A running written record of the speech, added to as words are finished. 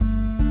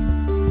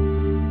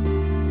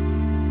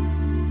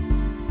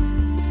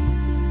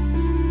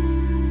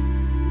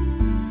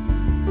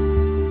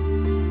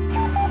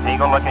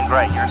Eagle looking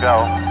great. Your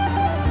go.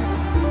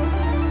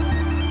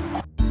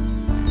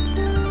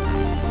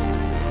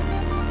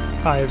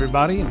 Hi,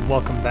 everybody, and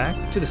welcome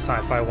back to the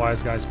Sci-Fi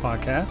Wise Guys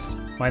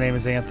podcast. My name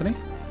is Anthony.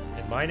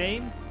 And my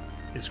name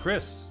is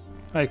Chris.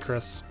 Hi,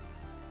 Chris.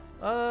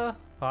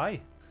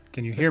 Hi.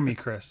 Can you hear me,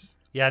 Chris?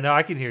 Yeah, no,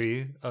 I can hear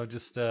you.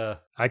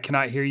 I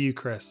cannot hear you,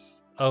 Chris.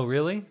 Oh,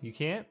 really? You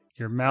can't?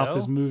 Your mouth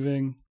is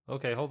moving.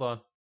 Okay, hold on.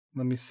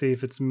 Let me see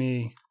if it's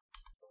me.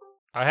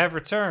 I have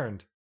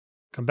returned.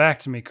 Come back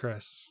to me,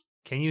 Chris.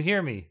 Can you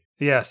hear me?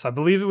 Yes, I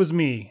believe it was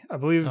me. I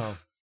believe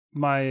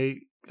my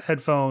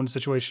headphone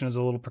situation is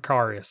a little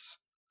precarious.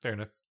 Fair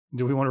enough.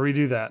 Do we want to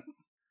redo that?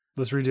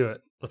 Let's redo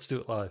it. Let's do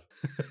it live.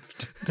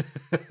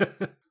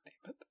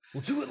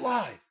 We'll do it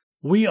live.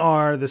 We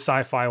are the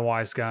Sci-Fi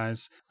Wise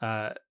Guys.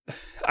 I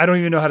don't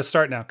even know how to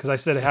start now because I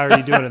said, "How are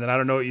you doing?" and then I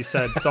don't know what you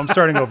said, so I'm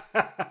starting over.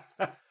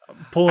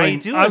 How you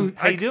doing?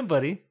 How you doing,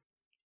 buddy?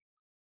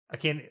 I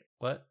can't.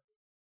 What?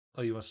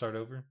 Oh, you want to start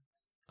over?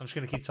 I'm just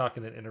gonna keep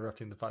talking and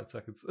interrupting the 5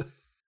 seconds.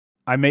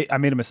 I made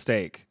a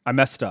mistake. I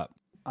messed up.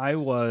 I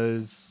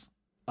was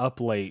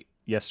up late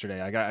yesterday.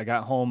 I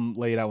got home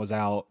late. I was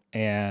out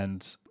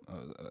and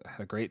had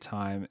a great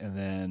time. And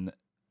then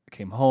I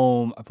came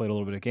home. I played a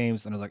little bit of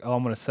games. And I was like, oh,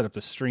 I'm going to set up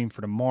the stream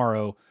for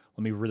tomorrow.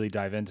 Let me really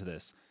dive into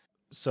this.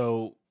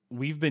 So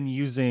we've been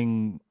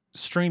using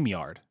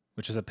StreamYard,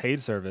 which is a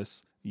paid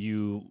service.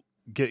 You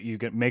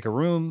make a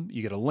room.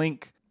 You get a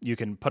link. You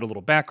can put a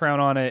little background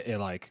on it. It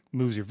like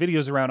moves your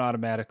videos around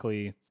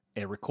automatically.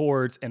 It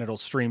records and it'll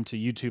stream to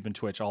YouTube and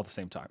Twitch all at the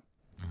same time.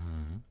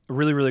 Mm-hmm. A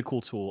really, really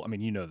cool tool. I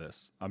mean, you know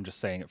this. I'm just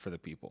saying it for the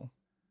people.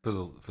 For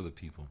the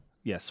people.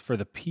 Yes, for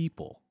the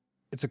people.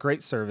 It's a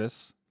great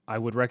service. I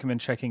would recommend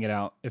checking it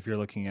out if you're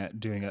looking at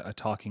doing a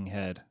talking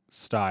head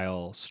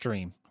style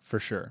stream for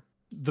sure.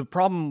 The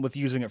problem with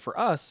using it for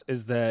us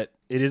is that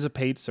it is a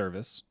paid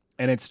service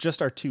and it's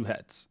just our two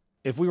heads.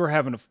 If we were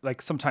having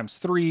like sometimes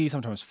 3,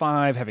 sometimes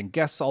 5, having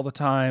guests all the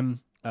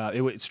time,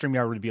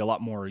 StreamYard would be a lot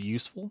more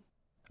useful.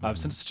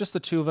 Since it's just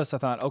the two of us, I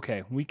thought,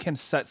 okay, we can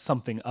set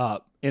something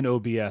up in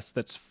OBS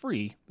that's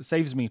free. It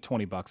saves me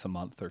 $20 a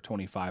month or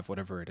 25,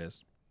 whatever it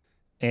is,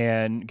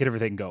 and get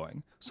everything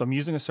going. So I'm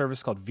using a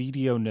service called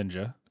Video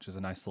Ninja, which is a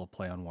nice little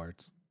play on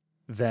words,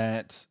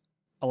 that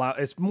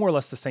it's more or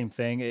less the same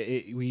thing.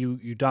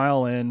 You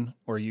dial in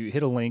or you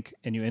hit a link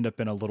and you end up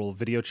in a little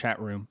video chat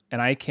room,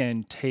 and I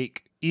can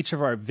take each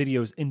of our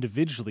videos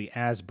individually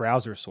as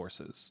browser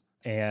sources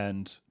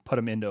and put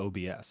them into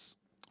OBS,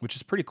 which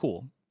is pretty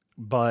cool.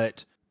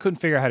 But couldn't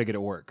figure out how to get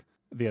it work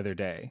the other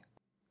day.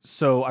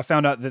 So I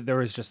found out that there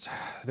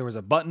was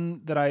a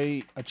button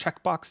a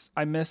checkbox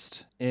I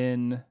missed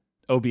in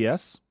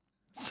OBS.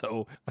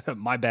 So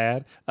my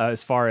bad,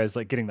 as far as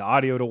like getting the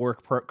audio to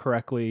work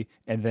correctly.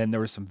 And then there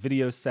were some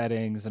video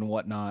settings and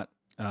whatnot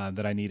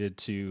that I needed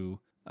to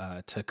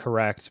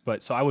correct.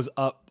 But so I was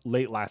up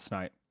late last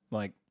night.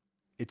 Like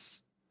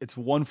it's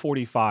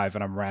 1:45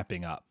 and I'm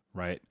wrapping up,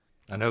 right?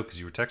 I know, because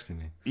you were texting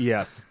me.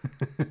 Yes.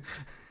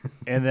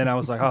 And then I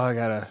was like,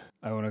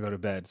 I want to go to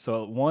bed.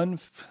 So at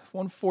 1:45,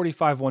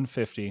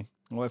 1:50,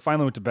 well, I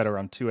finally went to bed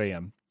around 2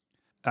 a.m.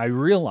 I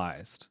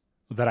realized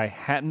that I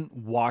hadn't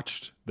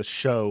watched the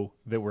show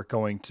that we're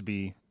going to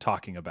be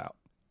talking about.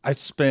 I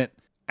spent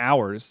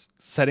hours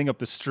setting up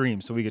the stream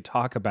so we could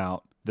talk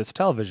about this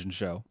television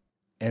show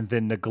and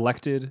then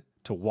neglected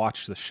to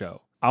watch the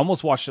show. I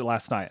almost watched it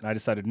last night and I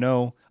decided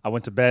no. I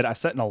went to bed. I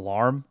set an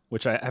alarm,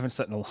 which I haven't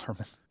set an alarm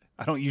in.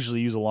 I don't usually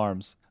use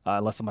alarms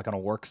unless I'm like on a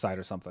work site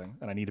or something,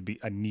 and I need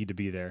to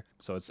be there.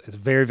 So it's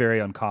very, very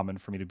uncommon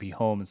for me to be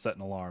home and set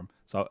an alarm.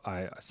 So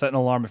I set an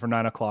alarm for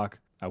 9 o'clock.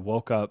 I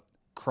woke up,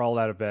 crawled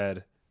out of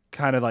bed,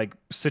 kind of like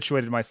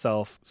situated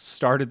myself,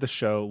 started the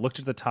show, looked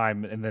at the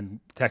time, and then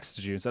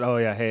texted you and said, "Oh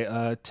yeah, hey,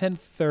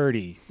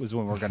 10:30 was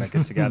when we're gonna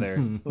get together.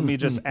 Let me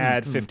just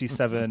add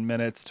 57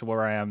 minutes to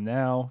where I am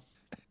now."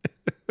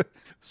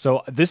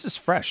 So this is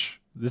fresh.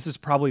 This is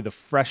probably the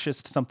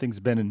freshest something's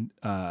been in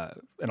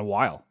a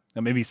while.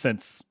 And maybe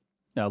since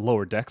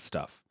Lower Deck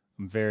stuff.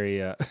 I'm very,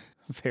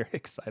 very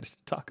excited to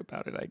talk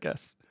about it, I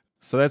guess.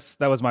 So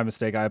that was my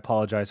mistake. I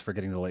apologize for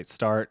getting the late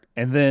start.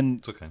 And then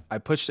It's okay. I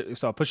pushed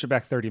it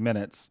back 30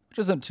 minutes, which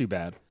isn't too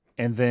bad.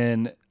 And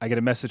then I get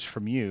a message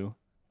from you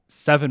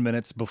 7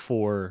 minutes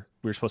before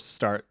we were supposed to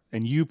start,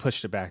 and you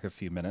pushed it back a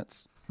few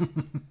minutes.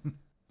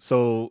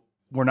 So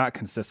we're not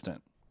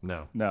consistent.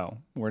 No,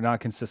 we're not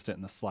consistent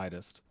in the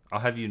slightest. I'll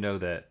have you know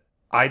that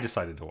I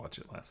decided to watch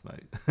it last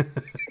night.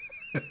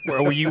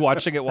 Were you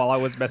watching it while I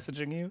was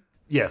messaging you?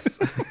 Yes.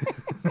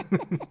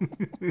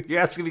 You're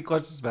asking me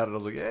questions about it. I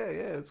was like,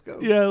 yeah, let's go.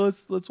 Yeah,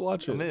 let's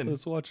watch it. I'm in.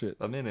 Let's watch it.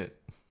 I'm in it.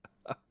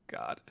 Oh,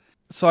 God.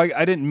 So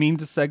I didn't mean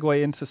to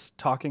segue into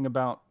talking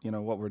about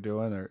what we're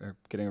doing or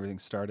getting everything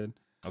started.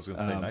 I was going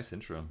to say, nice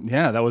intro.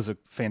 Yeah, that was a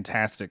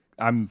fantastic.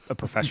 I'm a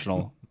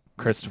professional,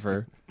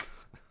 Christopher.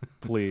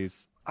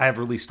 Please. I have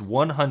released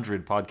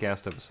 100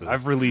 podcast episodes.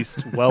 I've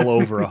released well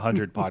over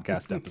 100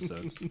 podcast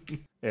episodes.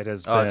 It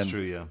has been. Oh, that's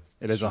true, yeah.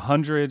 It is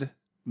 100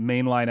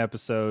 mainline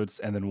episodes,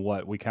 and then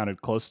we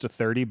counted close to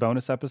 30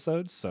 bonus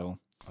episodes. So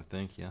I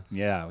think, yes.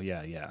 Yeah.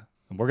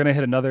 And we're gonna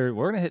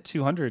hit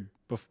 200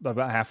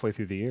 about halfway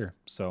through the year.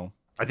 So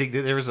I think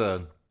that there's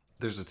a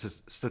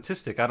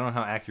statistic. I don't know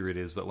how accurate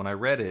it is, but when I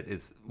read it,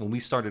 it's when we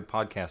started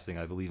podcasting,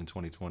 I believe in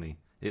 2020,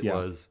 it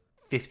was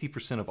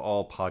 50% of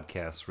all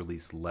podcasts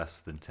release less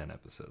than 10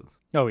 episodes.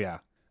 Oh yeah.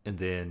 And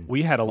then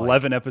we had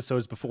 11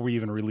 episodes before we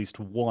even released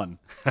one.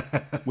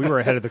 We were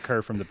ahead of the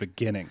curve from the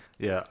beginning.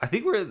 Yeah, I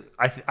think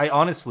I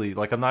honestly,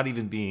 like, I'm not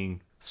even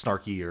being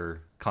snarky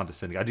or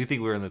condescending. I do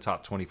think we're in the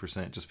top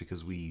 20% just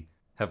because we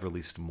have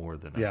released more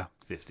than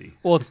 50.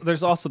 Well,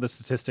 there's also the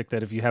statistic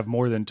that if you have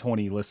more than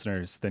 20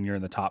 listeners, then you're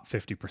in the top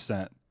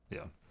 50%.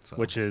 Yeah. So,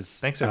 which is...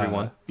 Thanks,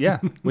 everyone.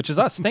 Which is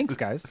us. Thanks,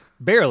 guys.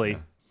 Barely,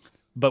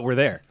 but we're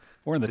there.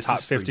 We're in the top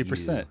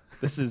 50%.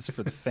 This is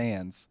for the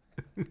fans.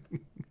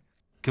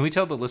 Can we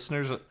tell the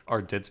listeners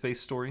our Dead Space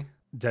story?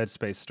 Dead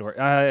Space story.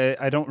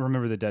 I don't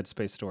remember the Dead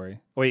Space story.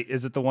 Wait,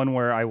 is it the one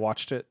where I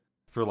watched it?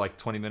 For like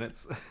 20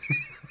 minutes?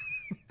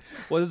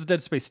 Well, this is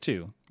Dead Space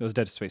 2. It was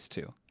Dead Space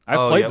 2.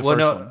 I've played the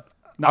first one.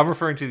 No, I'm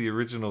referring to the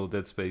original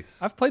Dead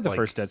Space. I've played the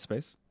first Dead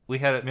Space. We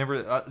had,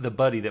 remember the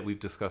buddy that we've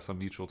discussed on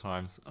mutual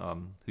times,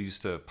 who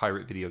used to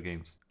pirate video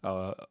games?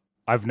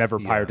 I've never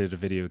pirated a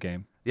video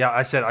game. Yeah,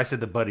 I said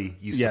the buddy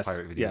used to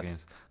pirate video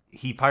games.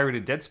 He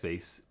pirated Dead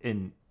Space,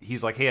 and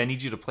he's like, hey, I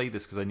need you to play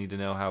this because I need to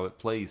know how it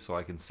plays so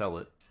I can sell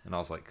it. And I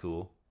was like,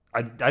 cool.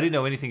 I didn't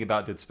know anything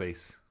about Dead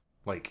Space,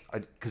 like,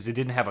 because it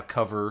didn't have a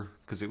cover,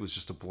 because it was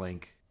just a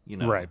blank,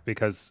 right,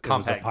 because it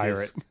was a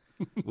pirate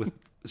with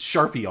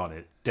Sharpie on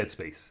it, Dead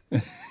Space.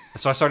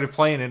 So I started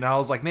playing it, and I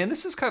was like, man,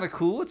 this is kind of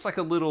cool. It's like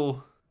a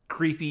little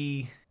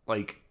creepy,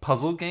 like,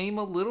 puzzle game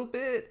a little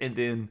bit, and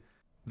then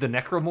the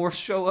necromorphs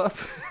show up.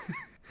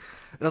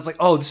 And I was like,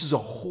 oh, this is a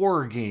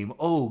horror game.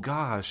 Oh,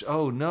 gosh.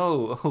 Oh,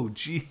 no. Oh,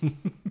 jeez.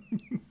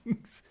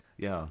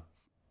 Yeah.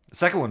 The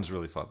second one's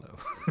really fun, though.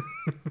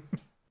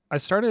 I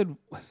started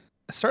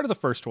the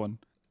first one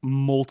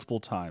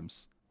multiple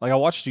times. Like, I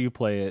watched you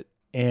play it,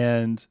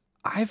 and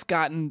I've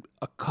gotten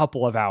a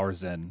couple of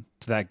hours in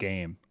to that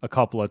game a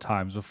couple of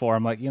times before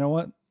I'm like, you know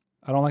what?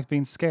 I don't like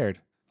being scared.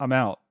 I'm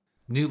out.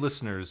 New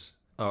listeners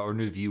or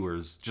new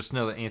viewers, just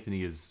know that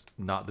Anthony is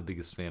not the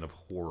biggest fan of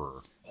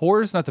horror.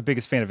 Horror's not the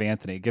biggest fan of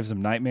Anthony. It gives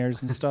him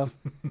nightmares and stuff.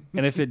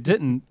 And if it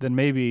didn't, then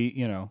maybe,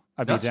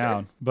 I'd be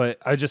down. Fair. But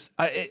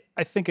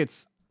I think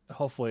it's,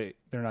 hopefully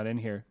they're not in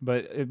here,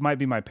 but it might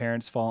be my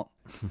parents' fault.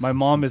 My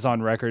mom is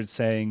on record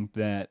saying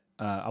that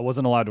I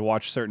wasn't allowed to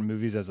watch certain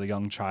movies as a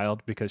young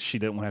child because she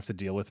didn't want to have to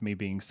deal with me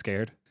being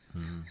scared.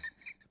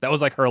 That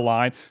was like her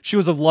line. She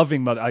was a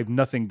loving mother. I have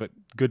nothing but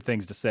good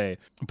things to say.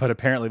 But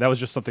apparently that was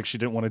just something she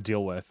didn't want to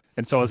deal with.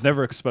 And so I was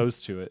never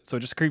exposed to it. So it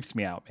just creeps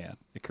me out, man.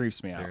 It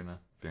creeps me out. Fair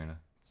enough.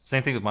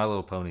 Same thing with My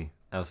Little Pony.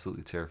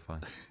 Absolutely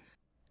terrifying.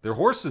 They're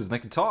horses and they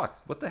can talk.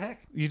 What the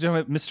heck? You talking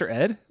about Mr.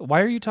 Ed?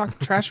 Why are you talking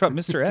trash about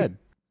Mr. Ed?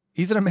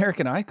 He's an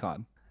American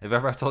icon. Have I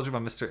ever told you my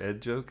Mr.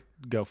 Ed joke?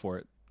 Go for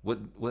it.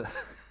 What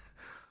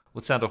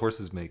sound do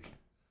horses make?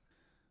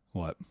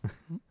 What?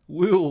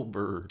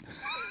 Wilbur.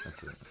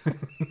 That's it.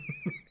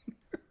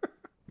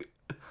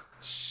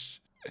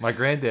 My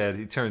granddad,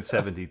 he turned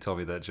 70, told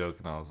me that joke,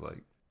 and I was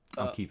like,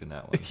 I'm keeping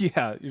that one.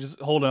 Yeah, you're just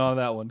holding on to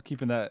that one,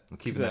 keeping that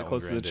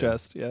close to the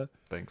chest. Yeah.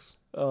 Thanks.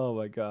 Oh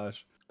my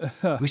gosh.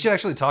 We should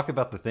actually talk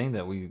about the thing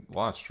that we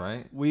watched,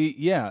 right?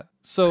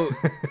 So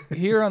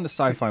here on the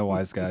Sci-Fi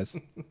Wise guys,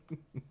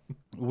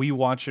 we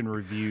watch and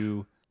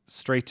review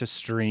straight to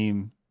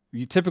stream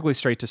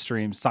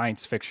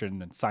science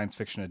fiction and science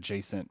fiction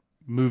adjacent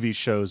movies,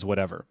 shows,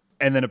 whatever.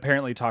 And then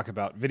apparently talk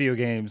about video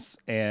games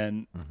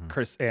and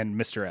Chris and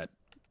Mr. Ed.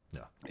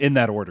 Yeah. In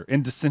that order,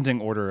 in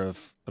descending order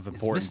of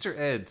importance. Is Mr.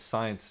 Ed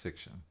science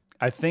fiction?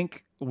 I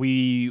think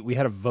we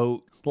had a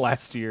vote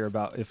last year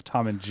about if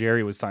Tom and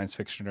Jerry was science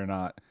fiction or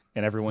not,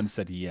 and everyone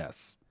said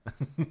yes.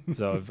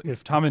 So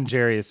if Tom and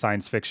Jerry is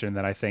science fiction,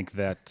 then I think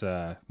that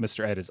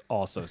Mr. Ed is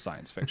also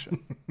science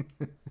fiction.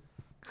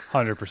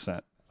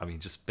 100%. I mean,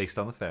 just based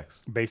on the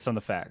facts. Based on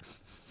the facts.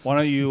 Why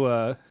don't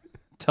you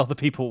tell the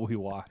people what we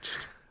watched?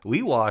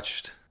 We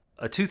watched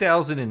a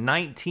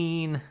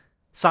 2019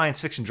 science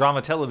fiction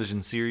drama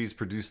television series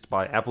produced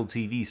by Apple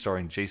TV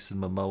starring Jason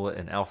Momoa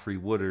and Alfre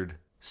Woodard.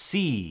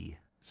 S-E-E.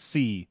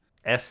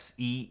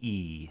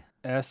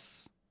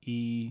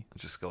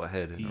 Just go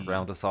ahead and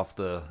round us off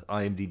the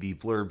IMDb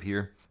blurb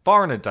here.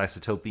 Far in a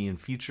dystopian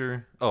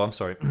future. Oh, I'm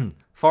sorry.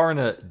 Far in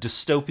a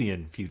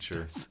dystopian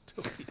future.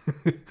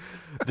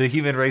 The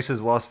human race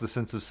has lost the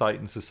sense of sight,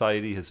 and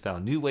society has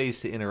found new ways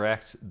to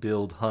interact,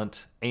 build,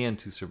 hunt, and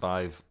to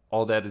survive.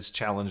 All that is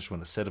challenged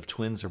when a set of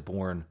twins are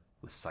born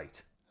with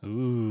sight.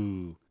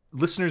 Ooh.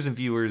 Listeners and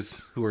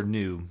viewers who are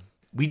new,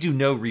 we do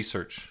no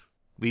research.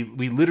 We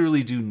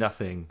literally do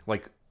nothing.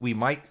 Like, we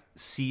might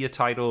see a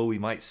title, we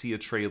might see a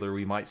trailer,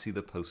 we might see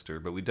the poster,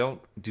 but we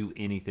don't do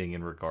anything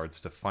in regards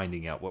to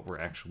finding out what we're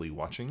actually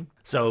watching.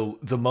 So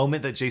the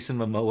moment that Jason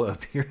Momoa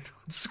appeared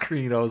on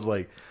screen, I was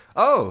like,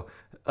 oh,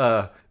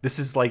 this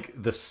is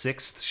like the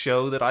 6th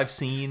show that I've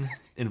seen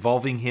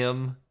involving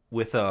him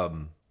with,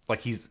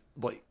 like, he's,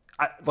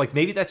 like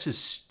maybe that's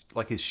just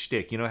like his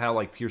shtick. You know how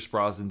like Pierce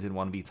Brosnan didn't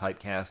want to be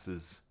typecast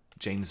as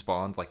James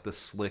Bond, like the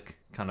slick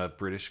kind of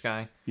British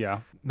guy.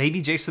 Yeah.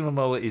 Maybe Jason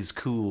Momoa is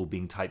cool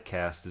being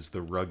typecast as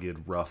the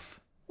rugged, rough,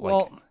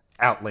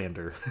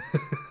 Outlander.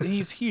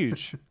 He's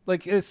huge.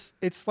 Like it's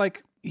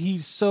like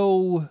he's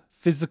so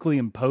physically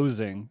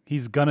imposing.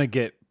 He's gonna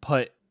get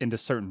put into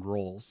certain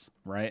roles,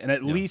 right? And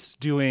at least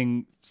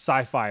doing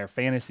sci-fi or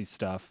fantasy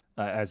stuff,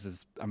 as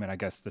is. I mean, I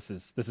guess this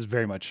is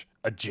very much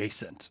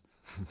adjacent.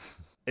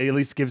 It at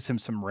least gives him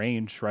some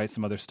range, right?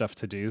 Some other stuff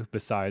to do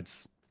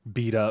besides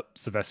beat up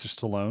Sylvester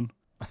Stallone.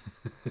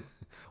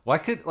 Why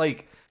could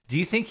do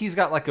you think he's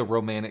got like a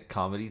romantic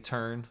comedy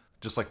turn,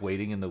 just like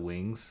waiting in the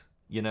wings?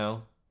 You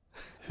know,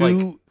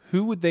 who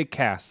would they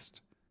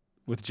cast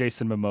with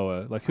Jason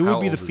Momoa? Like, who would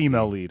be the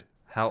female lead?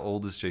 How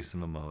old is Jason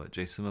Momoa?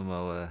 Jason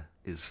Momoa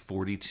is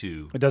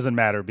 42. It doesn't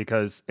matter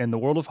because in the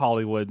world of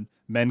Hollywood,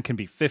 men can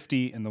be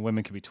 50 and the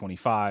women can be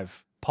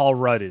 25. Paul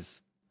Rudd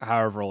is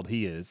however old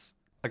he is.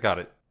 I got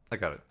it.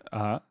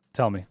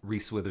 Tell me.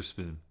 Reese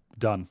Witherspoon.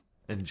 Done.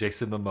 And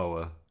Jason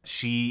Momoa.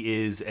 She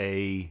is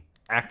a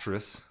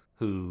actress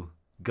who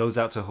goes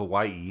out to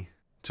Hawaii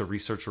to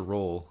research a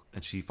role,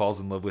 and she falls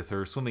in love with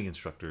her swimming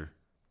instructor.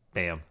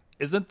 Bam.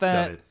 Isn't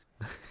that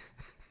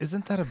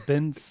a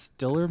Ben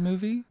Stiller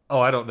movie? Oh,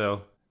 I don't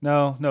know.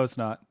 No, it's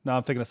not. No,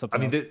 I'm thinking of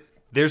something else.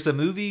 There's a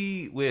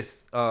movie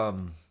with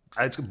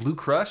it's Blue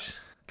Crush.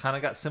 Kind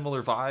of got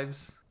similar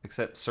vibes,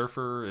 except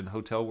surfer and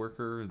hotel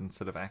worker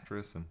instead of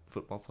actress and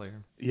football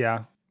player.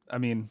 Yeah, I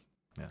mean,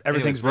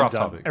 everything's been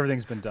done.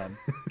 Everything's been done.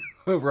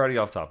 We're already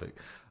off topic.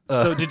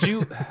 So did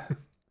you?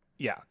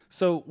 Yeah.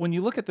 So when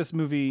you look at this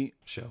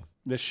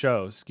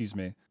show, excuse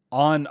me,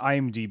 on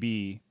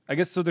IMDb, I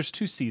guess so. There's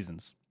 2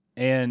 seasons,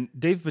 and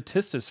Dave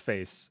Bautista's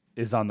face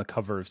is on the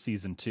cover of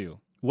season 2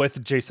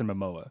 with Jason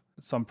Momoa.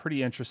 So I'm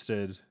pretty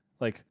interested.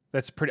 Like,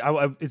 that's pretty.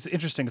 It's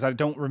interesting because I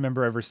don't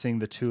remember ever seeing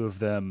the 2 of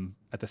them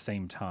at the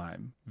same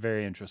time.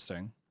 Very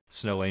interesting.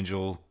 Snow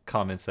Angel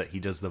comments that he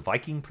does the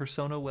Viking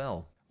persona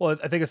well. Well,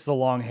 I think it's the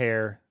long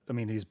hair. I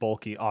mean, he's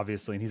bulky,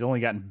 obviously, and he's only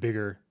gotten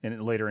bigger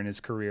later in his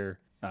career.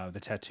 The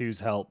tattoos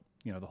help,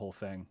 the whole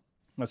thing.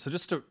 So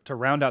just to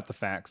round out the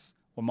facts,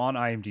 I'm on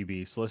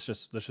IMDb, so let's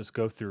just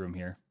go through them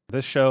here.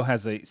 This show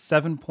has a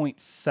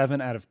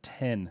 7.7 out of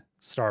 10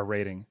 star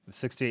rating with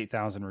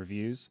 68,000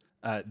 reviews.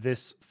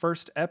 This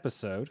first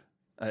episode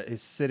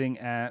is sitting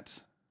at,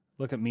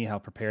 look at me, how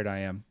prepared I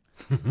am.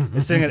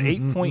 It's sitting at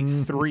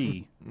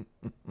 8.3.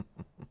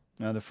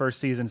 The first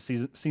season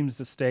seems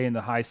to stay in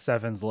the high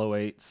 7s, low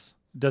 8s.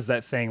 Does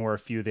that thing where a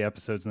few of the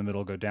episodes in the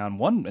middle go down.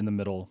 One in the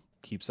middle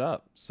keeps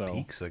up. So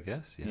peaks, I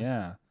guess.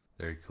 Yeah.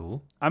 Very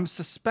cool. I'm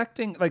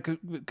suspecting,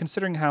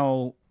 considering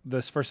how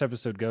this first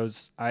episode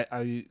goes,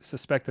 I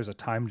suspect there's a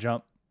time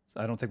jump.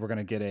 I don't think we're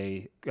going to get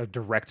a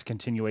direct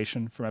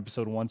continuation from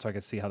episode 1, so I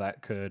can see how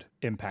that could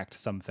impact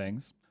some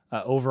things.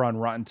 Over on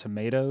Rotten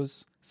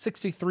Tomatoes,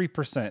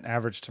 63%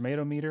 average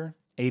tomato meter,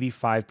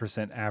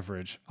 85%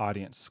 average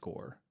audience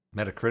score.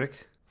 Metacritic,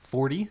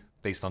 40,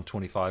 based on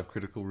 25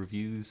 critical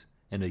reviews,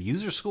 and a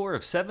user score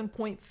of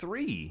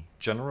 7.3,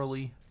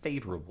 generally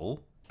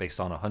favorable, based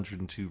on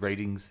 102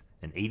 ratings,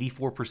 and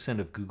 84%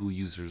 of Google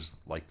users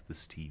liked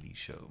this TV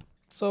show.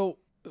 So,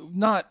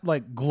 not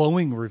like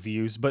glowing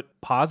reviews, but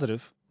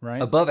positive,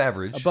 right? Above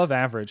average. Above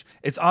average.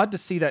 It's odd to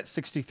see that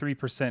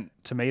 63%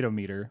 tomato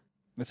meter.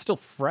 It's still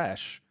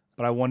fresh,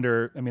 but I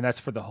wonder, that's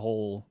for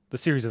the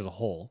series as a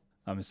whole.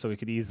 So we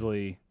could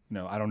easily,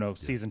 I don't know,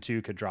 season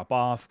 2 could drop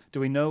off. Do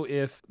we know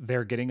if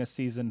they're getting a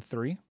season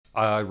 3?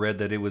 I read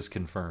that it was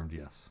confirmed,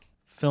 yes.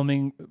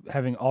 Filming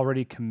having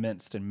already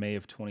commenced in May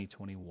of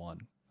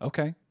 2021.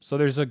 Okay, so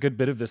there's a good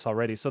bit of this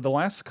already. So the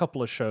last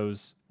couple of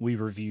shows we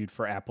reviewed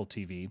for Apple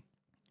TV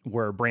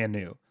were brand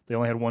new. They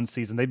only had 1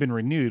 season. They've been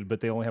renewed, but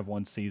they only have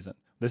 1 season.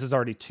 This is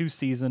already 2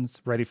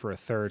 seasons, ready for a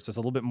 3rd, so it's a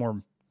little bit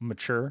more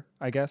mature,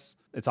 I guess.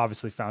 It's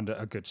obviously found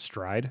a good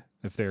stride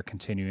if they're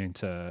continuing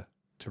to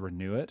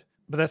renew it.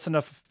 But that's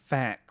enough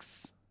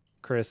facts.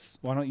 Chris,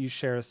 why don't you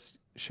share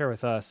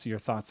with us your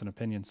thoughts and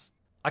opinions?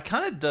 I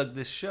kind of dug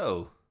this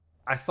show.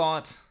 I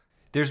thought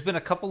there's been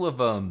a couple of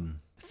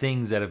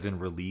things that have been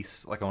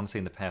released, like I want to say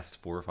in the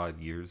past 4 or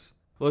 5 years.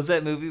 What was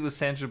that movie with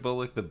Sandra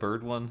Bullock, the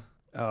bird one?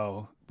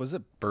 Oh, was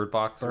it Bird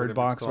Box? Bird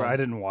Box, where I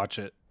didn't watch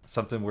it.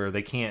 Something where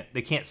they can't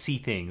see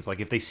things. Like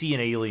if they see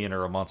an alien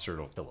or a monster,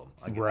 it'll kill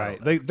them. Right.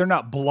 They're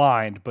not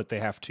blind, but they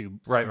have to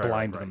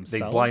blind themselves. They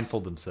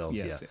blindfold themselves.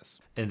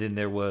 Yes. And then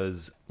there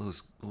was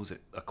what was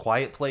it? A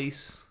Quiet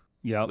Place.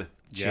 Yep. With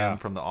Jim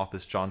from The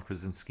Office, John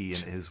Krasinski,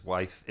 and his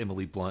wife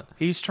Emily Blunt.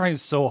 He's trying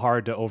so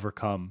hard to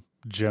overcome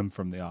Jim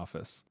from The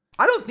Office.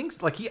 I don't think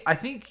so. I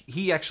think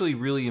he actually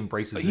really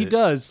embraces it. He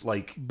does.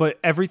 But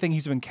everything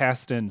he's been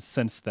cast in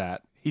since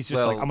that, he's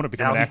just I'm going to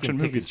become an action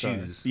movie star.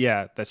 Choose,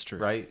 yeah, that's true.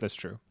 Right? That's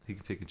true. He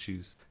can pick and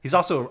choose. He's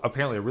also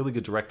apparently a really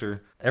good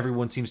director.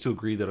 Everyone seems to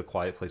agree that A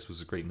Quiet Place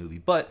was a great movie.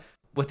 But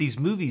what these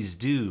movies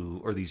do,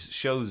 or these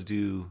shows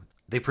do,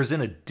 they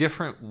present a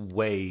different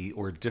way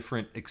or a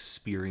different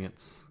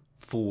experience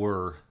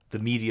for the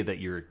media that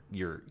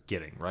you're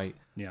getting, right?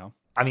 Yeah.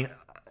 I mean,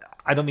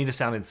 I don't mean to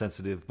sound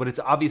insensitive, but it's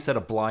obvious that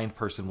a blind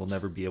person will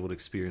never be able to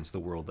experience the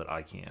world that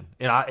I can.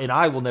 And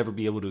I will never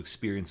be able to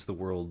experience the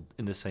world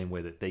in the same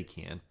way that they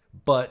can.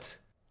 But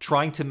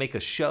trying to make a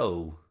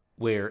show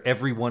where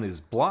everyone is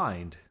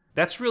blind,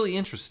 that's really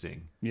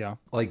interesting. Yeah.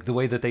 Like the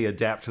way that they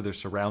adapt to their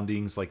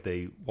surroundings, like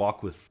they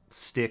walk with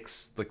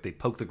sticks, like they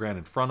poke the ground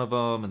in front of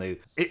them, and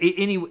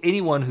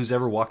anyone who's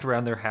ever walked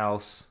around their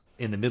house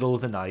in the middle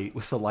of the night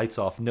with the lights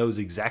off knows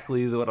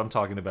exactly what I'm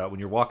talking about. When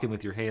you're walking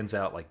with your hands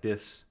out like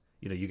this,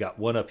 you got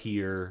one up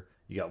here,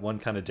 you got one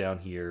kind of down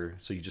here,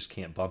 so you just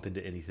can't bump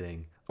into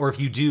anything. Or if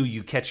you do,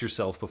 you catch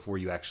yourself before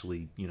you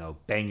actually,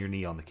 bang your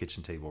knee on the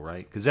kitchen table,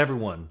 right? Because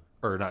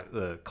or not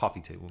the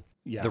coffee table.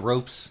 Yeah. The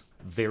ropes,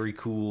 very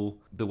cool.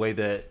 The way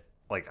that,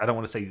 I don't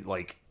want to say,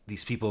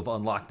 these people have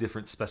unlocked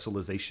different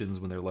specializations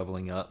when they're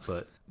leveling up,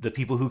 but the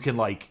people who can,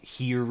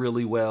 hear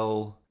really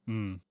well,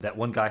 that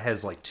one guy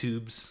has,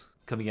 tubes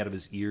coming out of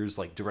his ears,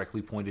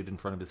 directly pointed in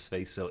front of his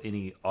face, so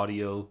any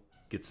audio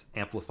gets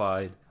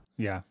amplified.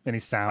 Yeah, any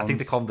sounds. I think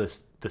they call them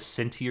the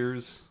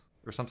sentiers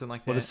or something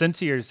like that. Well, the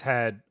sentiers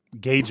had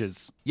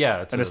gauges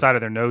on the side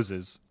of their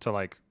noses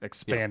to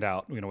expand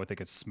out, what they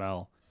could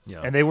smell.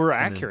 Yeah. And they were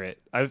accurate.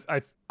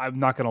 I'm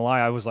not going to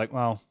lie. I was like,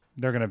 well,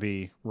 they're going to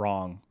be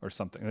wrong or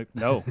something.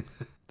 No,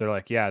 they're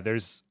like, yeah,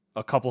 there's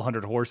a couple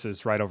hundred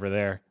horses right over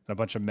there and a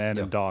bunch of men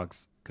and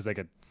dogs because they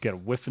could get a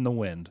whiff in the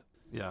wind.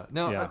 Yeah.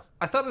 No,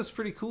 I thought it was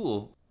pretty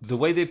cool. The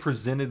way they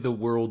presented the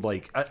world, I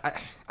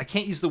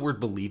can't use the word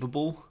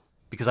believable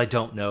because I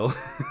don't know.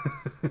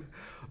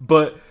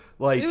 But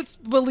it's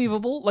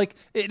believable.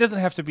 It doesn't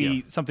have to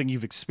be something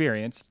you've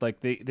experienced.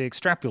 The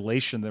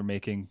extrapolation they're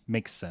making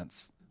makes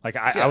sense.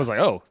 I was like,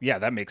 oh yeah,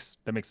 that makes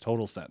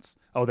total sense.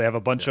 Oh, they have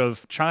a bunch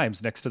of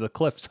chimes next to the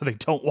cliff so they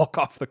don't walk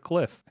off the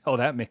cliff. Oh,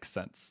 that makes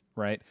sense,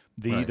 right?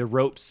 The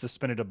ropes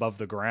suspended above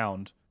the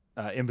ground,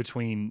 in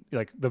between,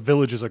 the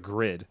village is a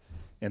grid,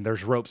 and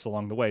there's ropes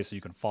along the way so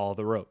you can follow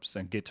the ropes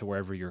and get to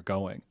wherever you're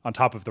going. On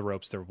top of the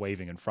ropes, they're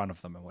waving in front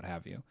of them and what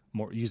have you,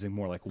 using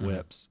more like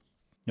whips.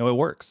 No, it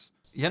works.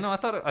 Yeah, no, I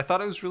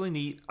thought it was really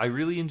neat. I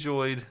really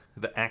enjoyed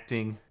the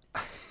acting.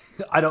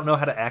 I don't know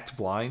how to act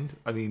blind.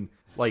 I mean,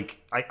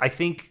 I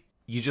think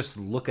you just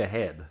look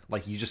ahead.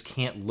 You just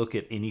can't look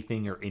at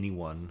anything or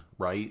anyone,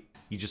 right?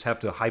 You just have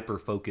to hyper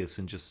focus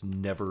and just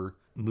never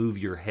move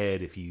your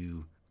head if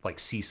you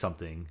see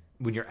something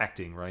when you're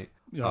acting, right?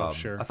 Oh,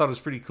 sure. I thought it was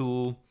pretty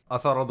cool. I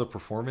thought all the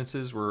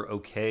performances were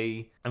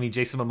okay. I mean,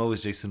 Jason Momoa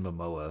is Jason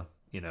Momoa.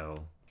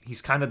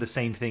 He's kind of the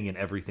same thing in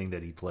everything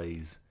that he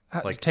plays.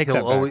 Take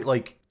that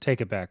back.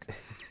 Take it back.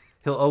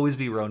 He'll always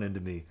be Ronan to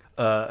me.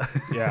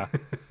 Yeah.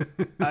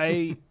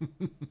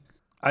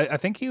 I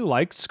think he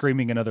likes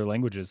screaming in other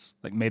languages,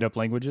 made up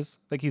languages.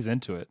 I think he's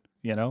into it,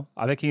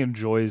 I think he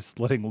enjoys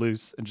letting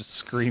loose and just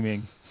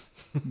screaming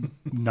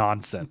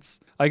nonsense.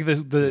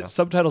 The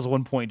subtitles at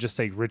one point just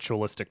say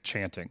ritualistic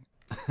chanting.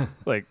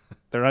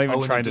 They're not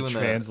even trying to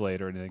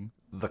translate or anything.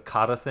 The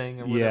kata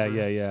thing or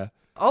whatever. Yeah.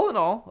 All in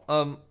all,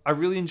 I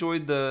really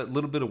enjoyed the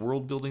little bit of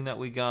world building that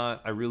we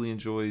got. I really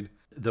enjoyed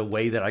the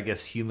way that I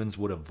guess humans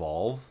would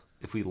evolve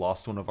if we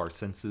lost one of our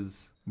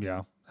senses.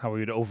 Yeah, how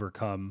we would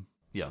overcome.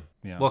 Yeah.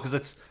 Well,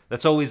 because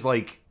that's always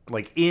like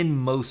in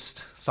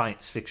most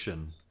science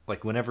fiction,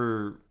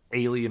 whenever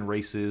alien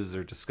races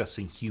are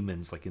discussing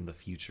humans, in the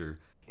future,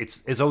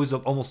 it's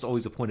almost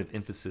always a point of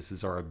emphasis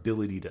is our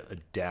ability to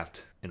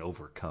adapt and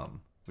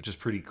overcome, which is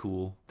pretty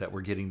cool that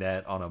we're getting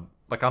that on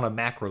a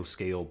macro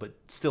scale, but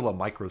still a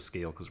micro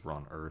scale because we're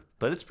on Earth.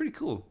 But it's pretty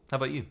cool. How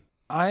about you?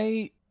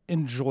 I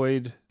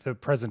enjoyed the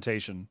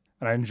presentation.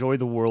 And I enjoy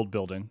the world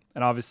building,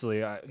 and obviously,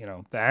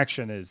 the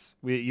action is.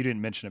 You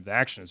didn't mention it. The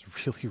action is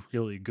really,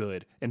 really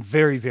good and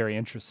very, very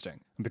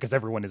interesting because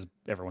everyone's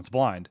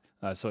blind.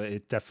 So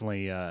it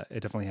definitely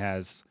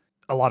has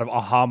a lot of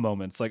aha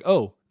moments.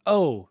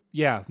 Oh,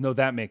 yeah, no,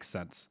 that makes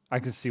sense. I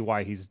can see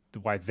why he's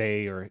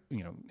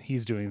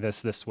doing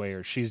this way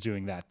or she's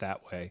doing that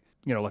way.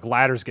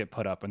 Ladders get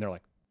put up, and they're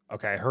like,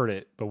 okay, I heard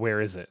it, but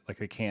where is it?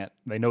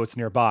 They know it's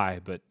nearby,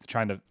 but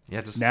trying to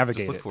navigate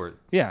just look for it.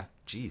 Yeah.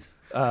 Jeez.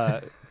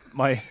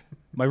 My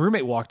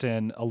roommate walked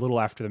in a little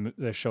after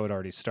the show had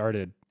already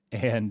started,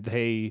 and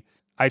I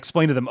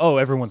explained to them, oh,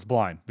 everyone's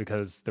blind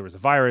because there was a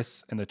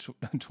virus in the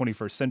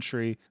 21st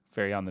century,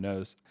 very on the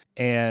nose,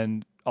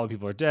 and all the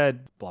people are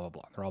dead, blah, blah,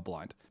 blah. They're all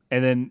blind.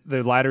 And then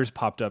the ladders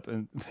popped up,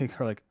 and they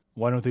are like,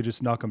 why don't they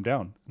just knock them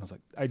down? And I was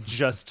like, I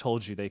just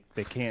told you they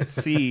can't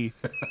see.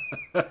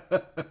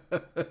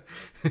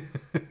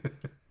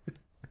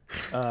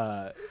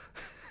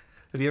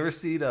 Have you ever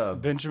seen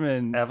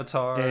Benjamin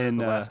Avatar, The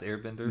Last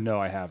Airbender? No,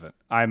 I haven't.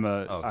 I'm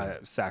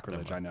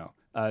sacrilege, I know.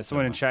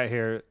 Someone in chat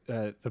here,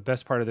 the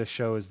best part of this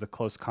show is the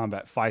close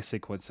combat fight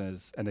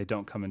sequences, and they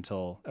don't come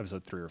until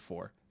episode 3 or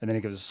 4. And then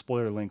it gives a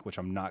spoiler link, which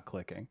I'm not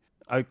clicking.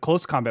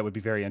 Close combat would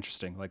be very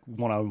interesting,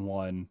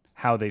 one-on-one,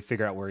 how they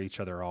figure out where each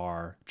other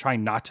are,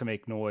 trying not to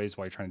make noise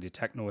while you're trying to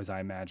detect noise,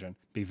 I imagine.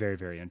 Be very,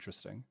 very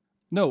interesting.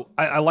 No,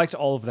 I liked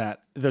all of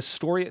that. The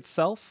story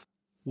itself,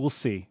 we'll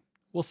see.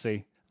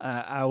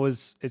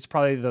 It's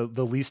probably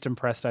the least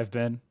impressed I've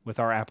been with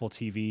our Apple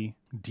TV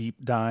deep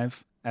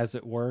dive. as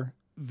it were.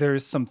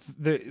 There's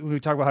we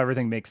talk about how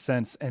everything makes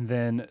sense, and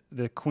then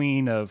the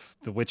queen of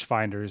the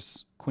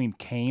Witchfinders, Queen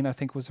Cain, I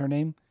think was her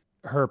name.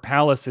 Her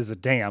palace is a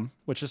dam,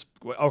 which is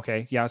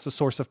okay. Yeah, it's a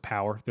source of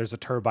power. There's a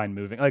turbine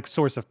moving, like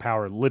source of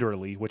power,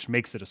 literally, which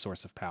makes it a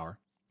source of power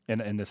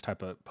in this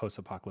type of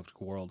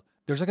post-apocalyptic world.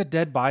 There's like a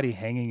dead body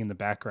hanging in the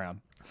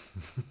background,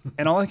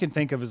 and all I can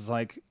think of is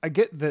like, I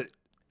get that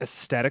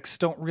aesthetics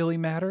don't really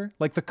matter.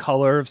 Like the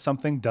color of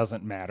something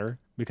doesn't matter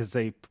because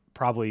they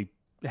probably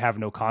have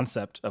no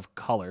concept of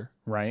color,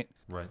 right?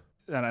 Right.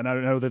 And I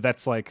know that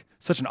that's like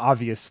such an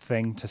obvious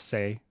thing to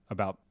say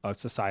about a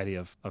society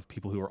of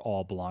people who are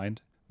all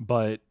blind,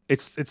 but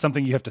it's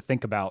something you have to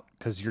think about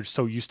because you're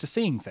so used to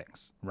seeing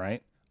things,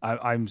 right?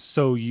 I'm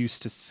so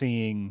used to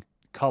seeing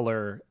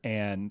color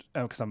and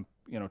because I'm,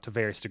 to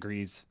various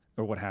degrees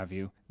or what have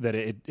you, that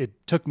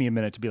it took me a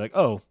minute to be like,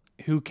 oh,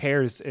 who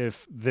cares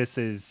if this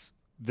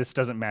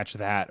doesn't match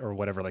that or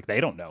whatever. Like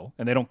they don't know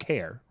and they don't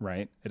care,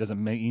 right? It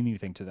doesn't mean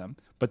anything to them.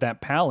 But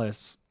that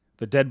palace,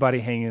 the dead body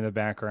hanging in the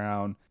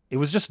background, it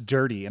was just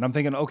dirty. And I'm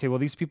thinking, okay, well,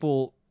 these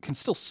people can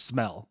still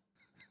smell.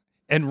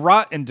 And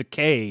rot and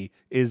decay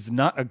is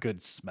not a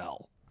good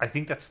smell. I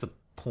think that's the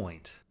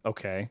point.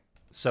 Okay.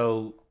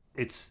 So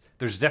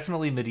there's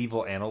definitely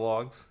medieval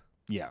analogs.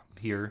 Yeah.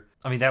 Here.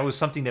 I mean, that was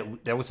something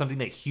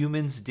that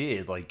humans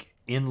did, like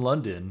in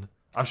London.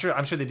 I'm sure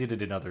they did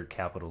it in other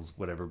capitals,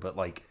 whatever, but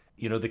like,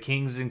 the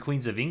kings and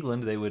queens of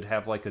England, they would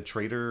have like a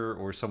traitor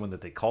or someone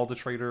that they called a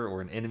traitor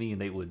or an enemy, and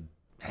they would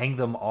hang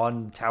them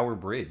on Tower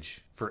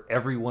Bridge for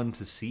everyone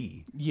to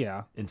see.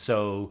 Yeah. And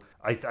so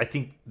I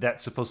think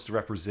that's supposed to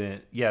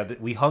represent, that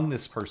we hung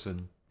this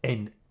person,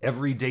 and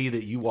every day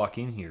that you walk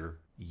in here,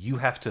 you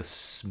have to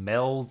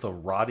smell the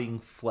rotting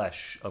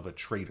flesh of a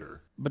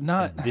traitor. But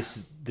not... And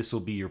this will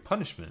be your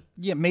punishment.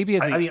 Yeah, maybe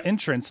at the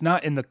entrance,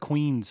 not in the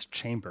queen's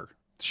chamber.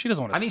 She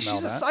doesn't want to smell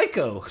that. She's a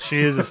psycho. She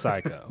is a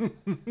psycho.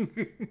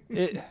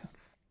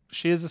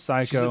 She is a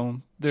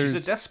psycho. She's a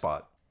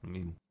despot. I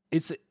mean,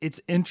 it's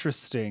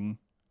interesting,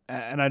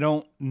 and I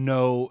don't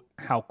know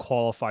how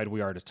qualified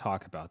we are to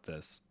talk about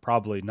this.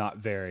 Probably not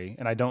very,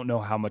 and I don't know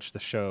how much the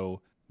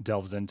show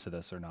delves into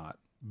this or not.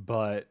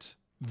 But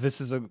this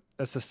is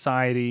a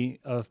society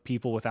of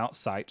people without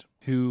sight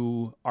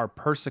who are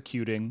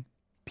persecuting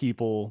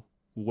people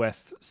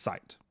with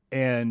sight,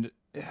 and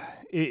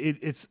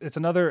it's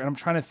another, and I'm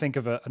trying to think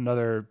of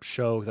another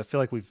show because I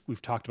feel like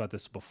we've talked about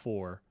this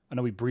before. I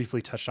know we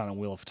briefly touched on a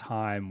Wheel of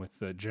Time with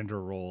the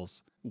gender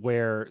roles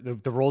where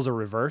the roles are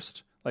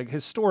reversed. Like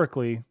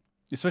historically,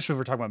 especially if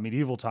we're talking about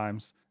medieval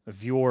times,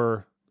 if you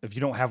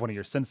don't have one of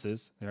your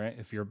senses, right?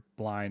 If you're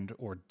blind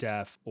or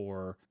deaf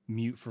or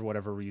mute for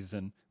whatever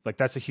reason, like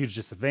that's a huge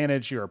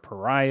disadvantage. You're a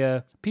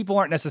pariah. People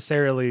aren't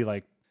necessarily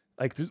like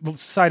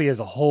society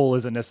as a whole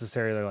isn't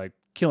necessarily like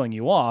killing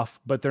you off,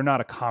 but they're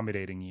not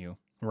accommodating you,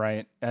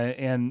 right?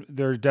 And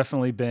there have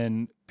definitely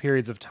been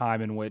periods of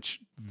time in which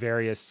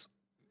various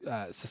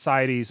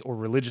societies or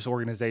religious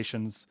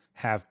organizations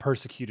have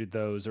persecuted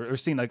those or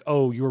seen like,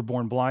 oh, you were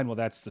born blind, well,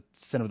 that's the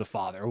sin of the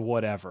father or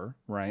whatever,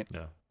 right?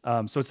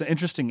 Yeah. So it's an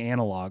interesting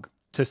analog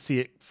to see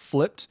it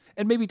flipped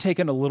and maybe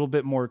taken a little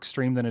bit more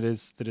extreme than it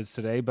is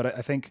today. But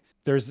I think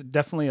there's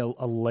definitely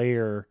a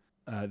layer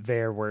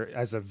there where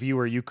as a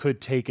viewer, you could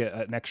take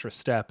an extra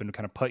step and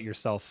kind of put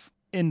yourself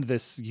in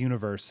this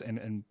universe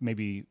and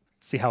maybe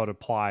see how it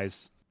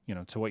applies,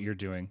 to what you're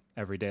doing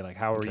every day. Like,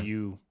 how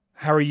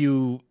are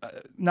you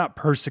not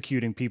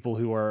persecuting people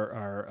who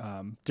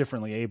are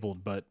differently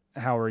abled, but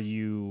how are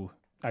you,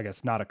 I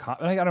guess, I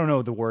don't know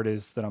what the word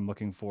is that I'm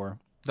looking for.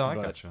 No, I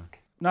gotcha.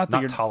 Not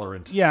that you're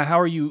tolerant. Yeah. How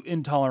are you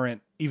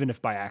intolerant, even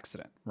if by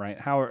accident, right?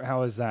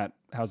 How's that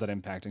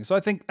impacting? So I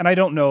think, and I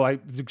don't know,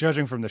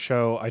 judging from the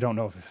show, I don't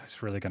know if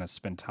it's really going to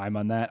spend time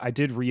on that. I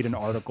did read an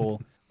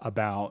article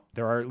about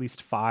there are at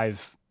least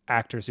 5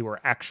 actors who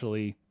are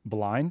actually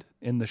blind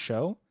in the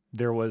show.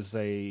 There was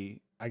a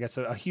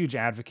huge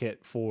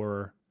advocate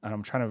for, and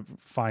I'm trying to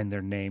find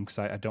their name because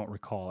I don't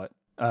recall it.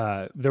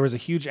 There was a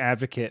huge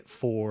advocate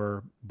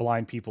for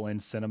blind people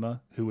in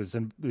cinema who was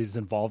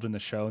involved in the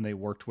show, and they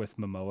worked with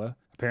Mamoa.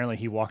 Apparently,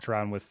 he walked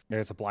around with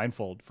a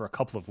blindfold for a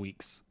couple of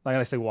weeks. Like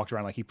I say, walked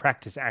around like he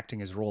practiced acting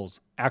his roles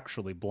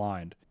actually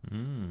blind.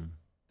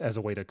 As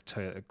a way to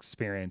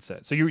experience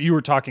it. So you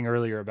were talking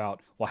earlier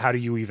about, well, how do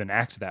you even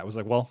act that? I was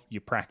like, well, you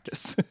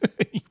practice.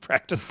 You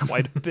practice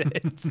quite a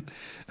bit.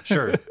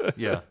 Sure.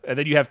 Yeah. And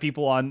then you have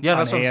people on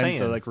that's hand what I'm saying.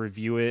 to like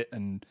review it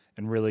and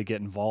really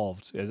get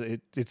involved.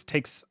 It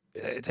takes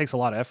a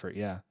lot of effort.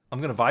 Yeah.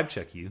 I'm going to vibe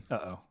check you.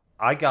 Uh-oh.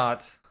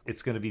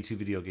 It's going to be 2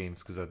 video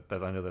games because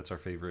I know that's our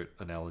favorite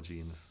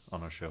analogy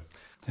on our show.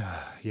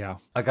 Yeah.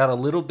 I got a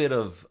little bit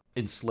of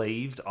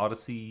Enslaved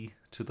Odyssey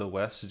to the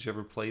West. Did you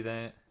ever play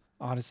that?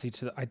 Odyssey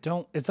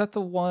is that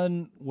the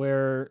one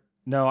where,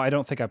 no, I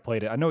don't think I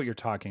played it. I know what you're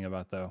talking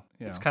about though.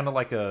 It's kind of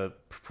like a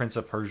Prince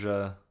of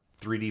Persia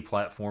 3D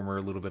platformer,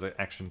 a little bit of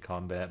action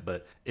combat,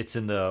 but it's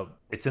in the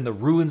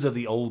ruins of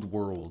the old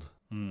world.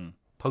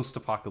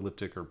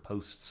 Post-apocalyptic or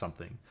post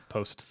something.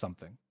 Post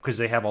something. Because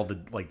they have all the,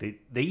 like,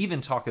 they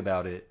even talk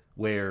about it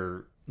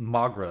where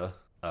Magra,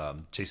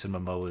 Jason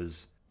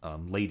Momoa's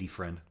lady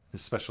friend,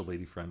 his special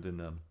lady friend,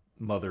 and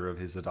mother of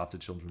his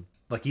adopted children.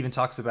 Like, even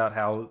talks about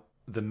how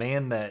the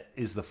man that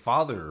is the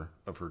father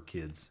of her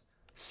kids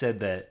said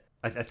that,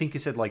 I think he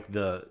said, like,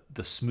 the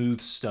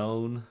smooth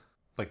stone,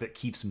 like, that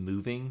keeps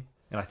moving.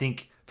 And I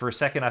think for a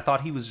second I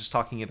thought he was just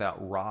talking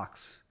about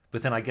rocks,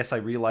 but then I guess I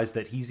realized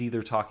that he's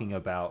either talking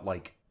about,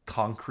 like,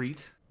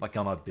 concrete, like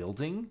on a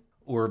building,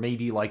 or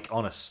maybe like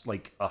on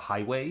a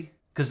highway,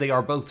 because they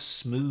are both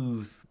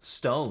smooth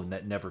stone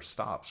that never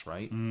stops,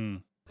 right?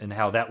 And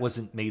how that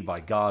wasn't made by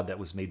God, that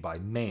was made by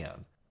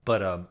man.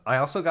 But I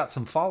also got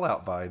some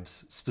Fallout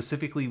vibes,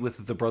 specifically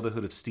with the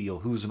Brotherhood of Steel,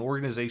 who's an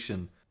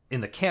organization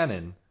in the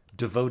canon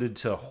devoted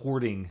to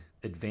hoarding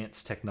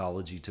advanced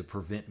technology to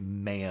prevent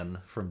man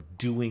from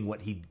doing what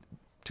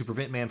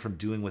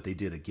they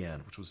did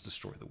again, which was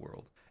destroy the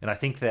world. And I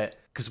think that,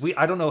 because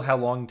I don't know how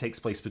long it takes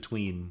place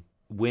between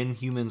when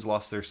humans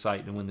lost their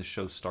sight and when the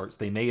show starts.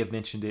 They may have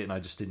mentioned it and I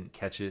just didn't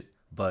catch it.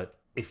 But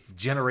if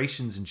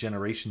generations and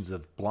generations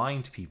of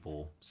blind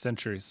people,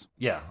 centuries,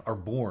 are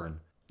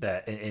born,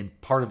 that, and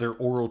part of their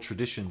oral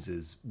traditions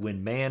is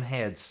when man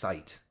had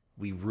sight,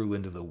 we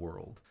ruined the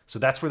world. So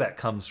that's where that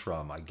comes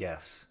from, I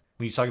guess.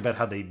 When you talk about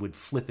how they would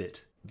flip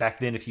it, back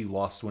then if you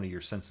lost one of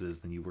your senses,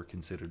 then you were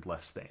considered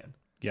less than.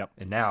 Yep.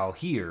 And now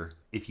here,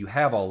 if you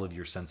have all of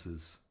your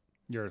senses,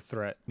 you're a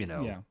threat.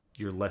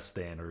 You're less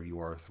than, or you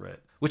are a threat.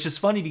 Which is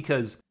funny,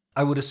 because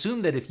I would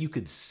assume that if you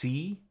could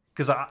see,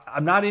 because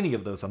I'm not any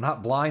of those. I'm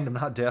not blind, I'm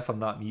not deaf, I'm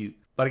not mute.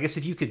 But I guess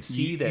if you could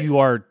see that...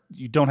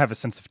 You don't have a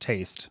sense of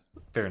taste.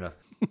 Fair enough.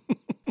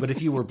 But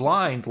if you were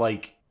blind,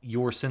 like,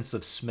 your sense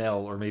of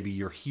smell or maybe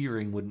your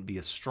hearing wouldn't be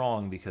as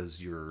strong,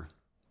 because your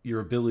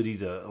ability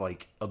to,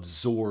 like,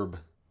 absorb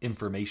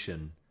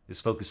information is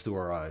focused through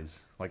our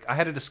eyes. Like, I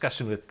had a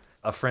discussion with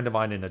a friend of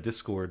mine in a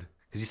Discord,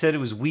 because he said it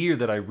was weird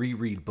that I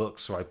reread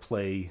books or I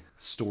play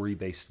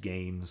story-based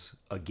games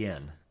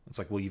again. It's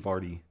like, well, you've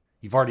already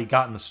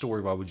gotten the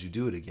story, why would you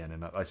do it again?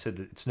 And I said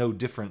that it's no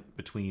different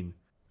between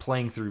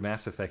playing through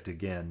Mass Effect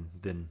again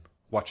than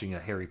watching a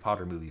Harry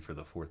Potter movie for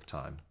the 4th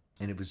time.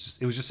 And it was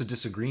just a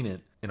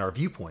disagreement in our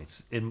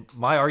viewpoints. And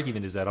my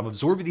argument is that I'm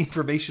absorbing the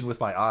information with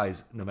my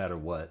eyes no matter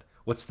what.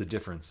 What's the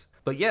difference?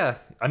 But yeah,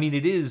 I mean,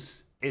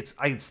 it's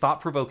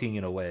thought-provoking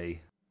in a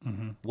way.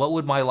 Mm-hmm. What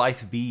would my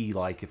life be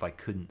like if I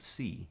couldn't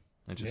see?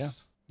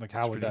 Like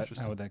how would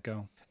that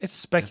go? It's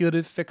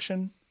speculative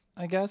fiction,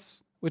 I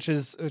guess, which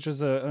is a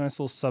nice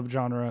little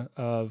subgenre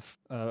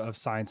of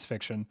science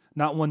fiction.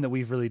 Not one that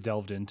we've really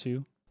delved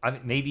into. I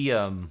mean, maybe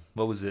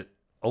what was it?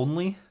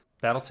 Only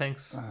Battle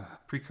Tanks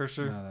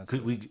precursor?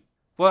 No,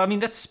 well, I mean,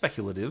 that's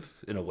speculative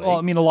in a way. Well,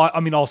 I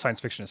mean, all science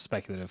fiction is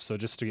speculative. So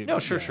just to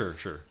get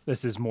sure.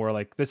 This is more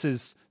like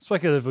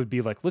speculative would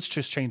be like, let's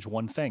just change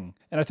one thing,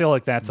 and I feel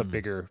like that's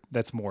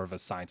that's more of a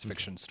science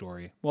fiction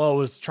story. Well, it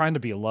was trying to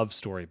be a love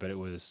story, but it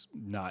was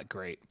not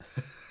great.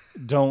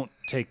 Don't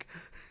take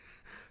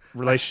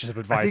relationship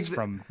advice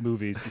from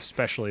movies,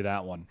 especially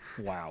that one.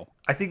 Wow.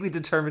 I think we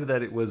determined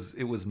that it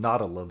was not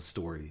a love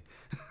story.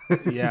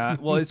 Yeah,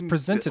 well, it's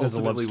presented as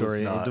a love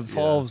story. It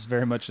devolves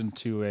very much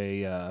into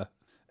a.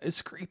 It's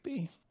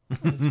creepy.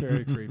 It's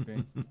very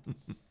creepy.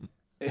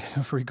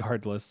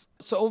 Regardless.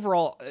 So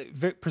overall,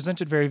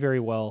 presented very,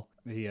 very well.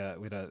 We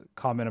had a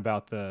comment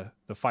about the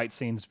fight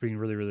scenes being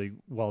really, really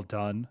well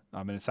done.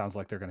 And it sounds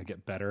like they're going to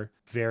get better.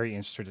 Very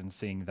interested in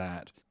seeing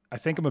that. I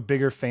think I'm a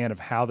bigger fan of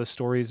how the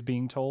story is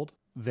being told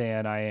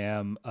than I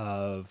am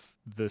of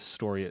the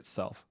story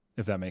itself,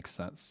 if that makes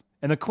sense.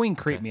 And the Queen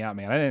creeped me out,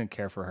 man. I didn't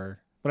care for her.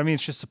 But I mean,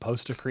 it's just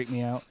supposed to creep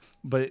me out.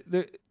 But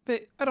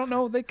I don't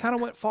know. They kind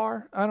of went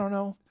far. I don't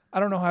know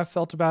how I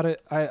felt about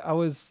it. I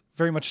was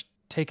very much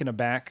taken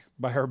aback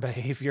by her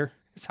behavior.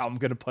 Is how I'm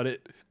going to put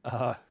it.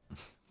 But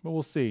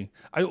we'll see.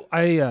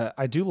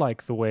 I do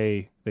like the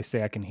way they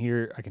say I can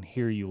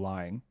hear you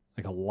lying,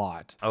 like a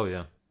lot. Oh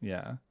yeah.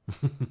 Yeah.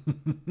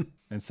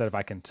 Instead of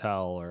I can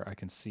tell or I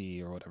can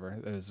see or whatever.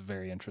 It was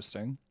very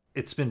interesting.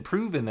 It's been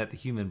proven that the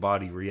human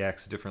body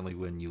reacts differently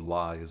when you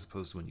lie as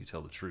opposed to when you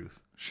tell the truth.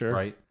 Sure.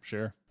 Right?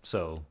 Sure.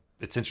 So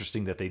it's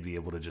interesting that they'd be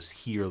able to just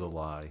hear the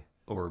lie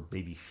or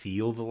maybe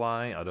feel the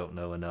lie. I don't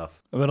know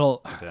enough. But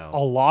a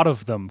lot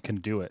of them can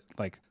do it.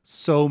 Like,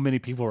 so many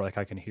people are like,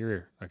 I can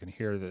hear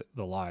the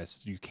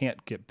lies. You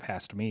can't get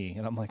past me.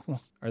 And I'm like,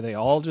 well,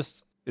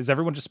 is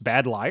everyone just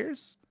bad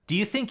liars? Do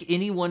you think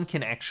anyone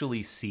can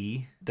actually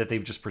see that they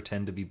just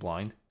pretend to be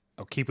blind?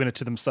 Oh, keeping it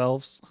to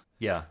themselves?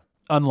 Yeah.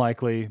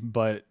 Unlikely,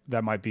 but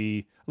that might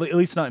be, at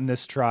least not in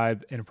this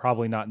tribe, and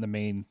probably not in the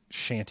main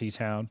shanty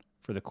town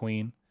for the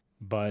Queen.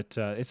 But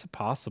it's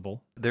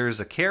possible. There's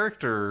a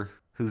character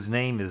whose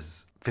name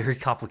is very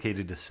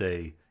complicated to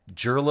say,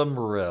 Jerla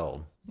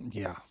Morel.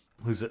 Yeah.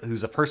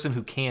 Who's a person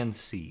who can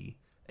see.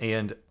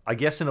 And I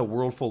guess in a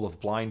world full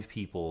of blind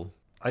people,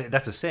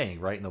 that's a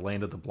saying, right? In the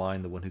land of the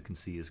blind, the one who can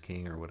see is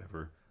king or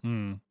whatever.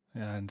 Yeah, I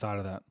hadn't thought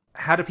of that.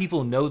 How do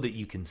people know that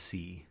you can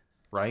see,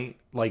 right?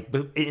 Like,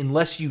 but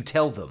unless you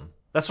tell them.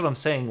 That's what I'm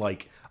saying.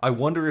 Like, I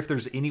wonder if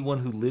there's anyone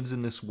who lives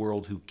in this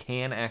world who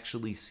can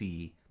actually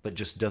see but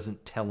just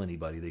doesn't tell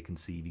anybody they can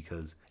see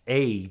because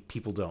A,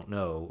 people don't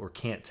know or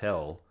can't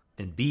tell,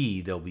 and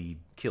B, they'll be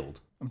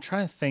killed. I'm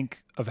trying to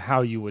think of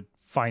how you would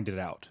find it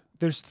out.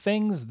 There's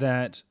things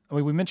that, I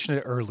mean, we mentioned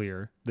it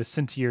earlier, the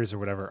Sentiers or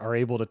whatever are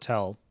able to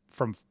tell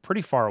from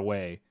pretty far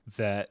away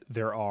that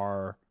there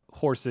are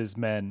horses,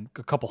 men,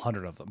 a couple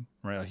hundred of them,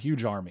 right? A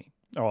huge army.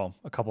 Oh, well,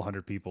 a couple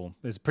hundred people.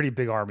 It's a pretty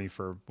big army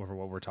for what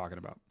we're talking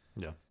about.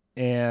 Yeah.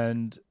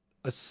 And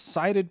a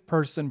sighted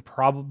person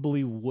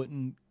probably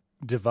wouldn't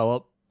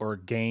develop or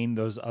gain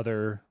those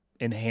other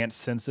enhanced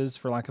senses,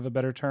 for lack of a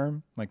better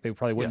term. Like they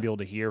probably wouldn't be able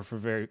to hear from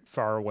very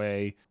far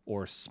away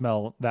or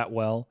smell that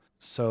well.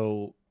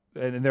 So,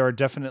 and there are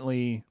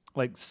definitely,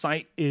 like,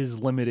 sight is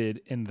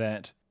limited in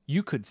that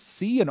you could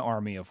see an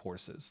army of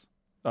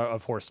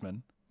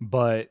horsemen,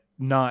 but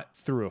not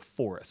through a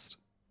forest,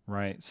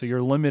 right? So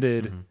you're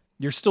limited. Mm-hmm.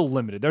 You're still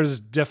limited. There's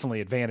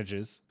definitely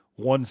advantages.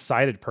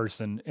 One-sighted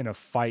person in a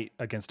fight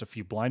against a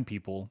few blind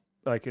people,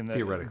 like in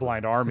the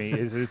blind army,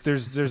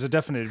 there's a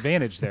definite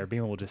advantage there,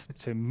 being able to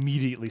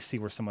immediately see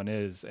where someone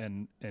is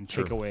and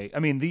take away. I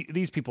mean,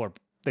 these people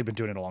they've been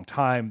doing it a long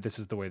time. This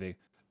is the way they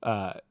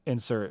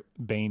insert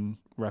Bane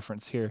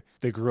reference here.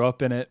 They grew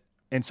up in it,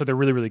 and so they're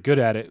really, really good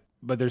at it.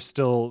 But there's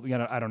still,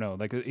 I don't know,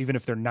 like even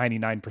if they're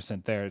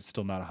 99% there, it's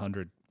still not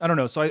 100. I don't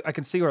know. So I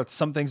can see where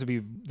some things would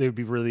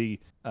be really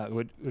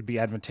would be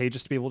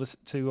advantageous to be able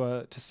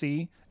to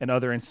see, and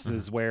other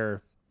instances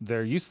where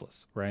they're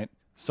useless, right?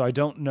 So I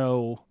don't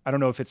know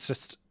if it's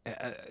just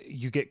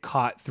you get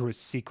caught through a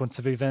sequence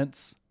of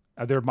events.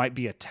 There might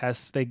be a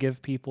test they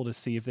give people to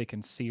see if they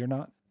can see or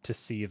not, to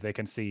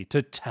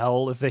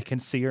tell if they can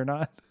see or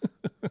not.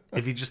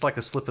 If you just like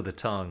a slip of the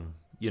tongue,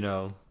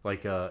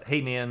 like,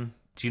 hey man,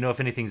 do you know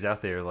if anything's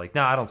out there? Like,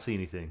 no, I don't see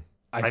anything.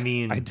 I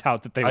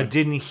doubt that I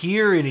didn't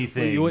hear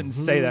anything. Well, you wouldn't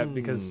say that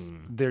because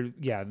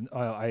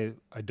I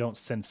don't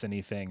sense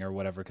anything or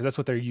whatever, because that's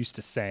what they're used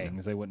to saying.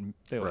 Is they wouldn't.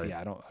 Right.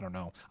 Yeah, I don't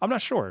know. I'm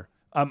not sure.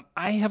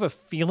 I have a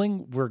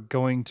feeling we're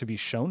going to be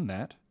shown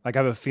that. Like, I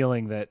have a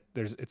feeling that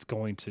it's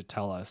going to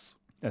tell us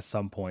at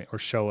some point, or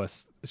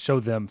show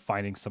them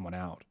finding someone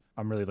out.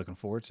 I'm really looking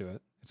forward to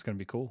it. It's going to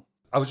be cool.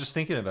 I was just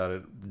thinking about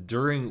it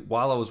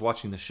while I was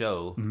watching the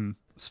show,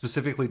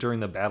 specifically during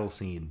the battle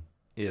scene.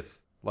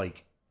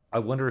 I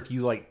wonder if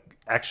you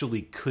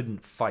actually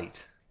couldn't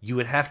fight. You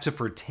would have to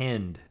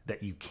pretend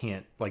that you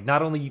can't. Like,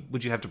 not only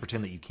would you have to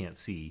pretend that you can't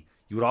see,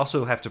 you would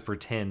also have to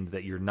pretend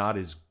that you're not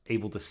as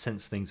able to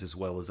sense things as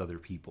well as other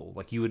people.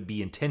 Like, you would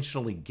be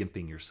intentionally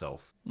gimping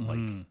yourself.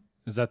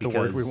 Is that the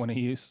word we want to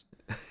use?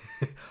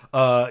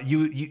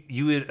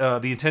 You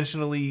would be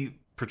intentionally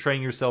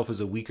portraying yourself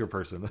as a weaker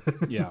person.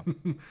 Yeah.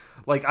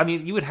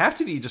 You would have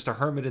to be just a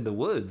hermit in the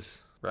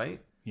woods, right?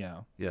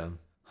 Yeah. Yeah.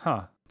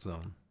 Huh. So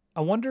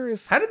I wonder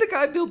if... How did the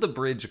guy build the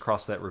bridge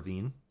across that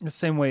ravine? The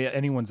same way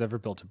anyone's ever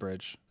built a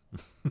bridge.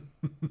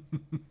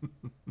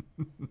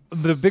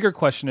 The bigger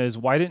question is,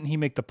 why didn't he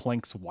make the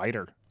planks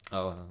wider?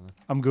 Oh.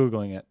 I'm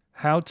Googling it.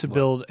 How to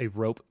build a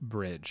rope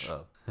bridge.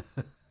 Oh.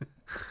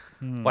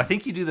 Well, I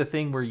think you do the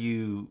thing where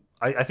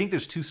I think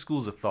there's two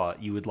schools of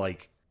thought. You would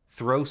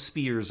throw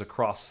spears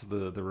across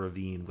the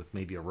ravine with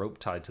maybe a rope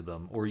tied to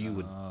them, or you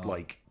would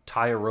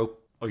tie a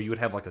rope, or you would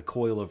have a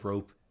coil of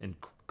rope and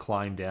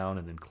climb down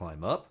and then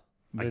climb up.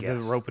 I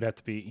guess the rope would have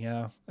to be,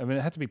 I mean,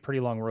 it had to be pretty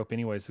long rope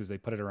anyways, because they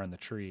put it around the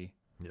tree.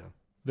 Yeah.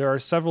 There are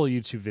several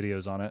YouTube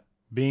videos on it.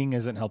 Bing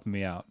isn't helping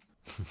me out.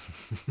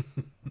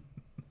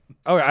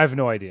 Oh, I have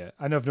no idea.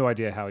 I have no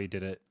idea how he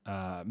did it.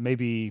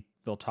 Maybe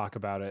they'll talk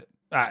about it.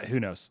 Who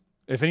knows?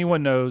 If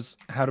anyone knows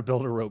how to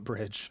build a rope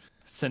bridge,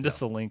 send us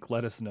a link.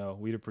 Let us know.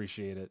 We'd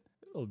appreciate it.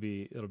 It'll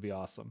be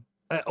awesome.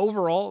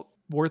 Overall,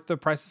 worth the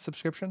price of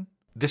subscription?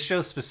 This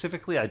show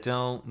specifically, I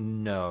don't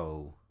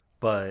know.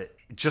 But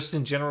just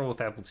in general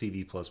with Apple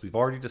TV Plus, we've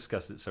already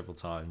discussed it several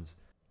times.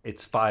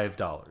 It's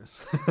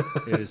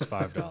 $5. It is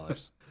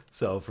 $5.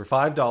 So for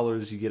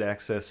 $5, you get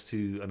access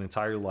to an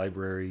entire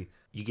library.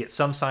 You get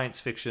some science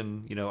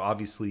fiction.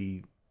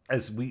 Obviously,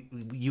 as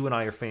you and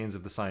I are fans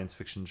of the science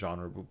fiction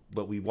genre,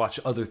 but we watch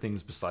other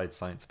things besides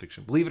science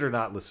fiction. Believe it or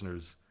not,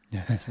 listeners,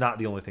 it's not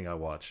the only thing I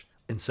watch.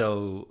 And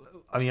so,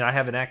 I mean, I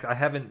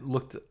haven't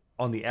looked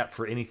on the app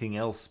for anything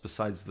else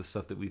besides the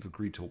stuff that we've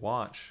agreed to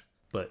watch.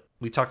 But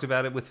we talked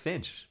about it with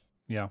Finch.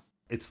 Yeah.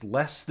 It's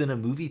less than a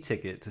movie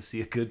ticket to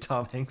see a good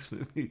Tom Hanks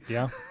movie.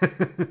 Yeah.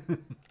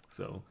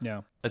 So,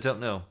 yeah. I don't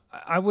know.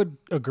 I would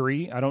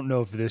agree. I don't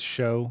know if this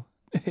show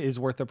is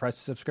worth the price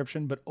of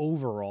subscription, but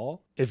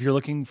overall, if you're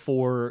looking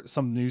for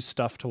some new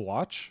stuff to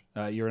watch,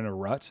 you're in a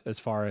rut as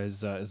far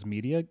as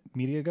media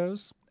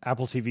goes,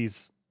 Apple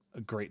TV's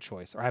a great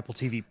choice, or Apple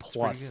TV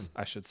Plus,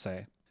 I should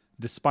say,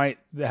 despite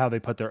how they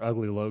put their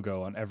ugly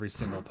logo on every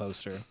single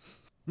poster.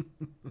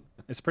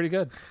 It's pretty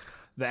good.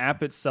 The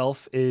app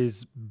itself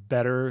is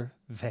better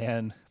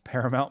than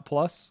Paramount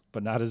Plus,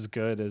 but not as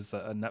good as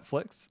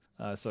Netflix.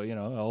 So,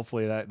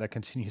 hopefully that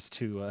continues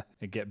to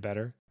get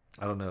better.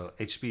 I don't know.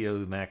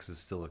 HBO Max is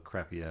still a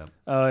crappy app.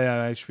 Oh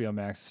yeah, HBO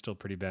Max is still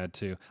pretty bad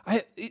too.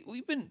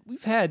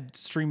 We've had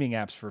streaming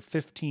apps for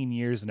 15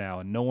 years now,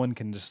 and no one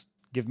can just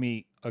give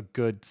me a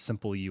good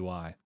simple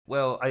UI.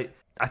 Well, I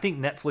think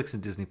Netflix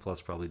and Disney Plus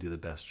probably do the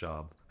best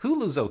job.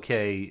 Hulu's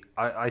okay.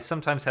 I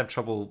sometimes have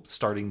trouble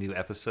starting new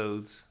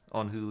episodes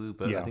on Hulu,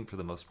 but I think for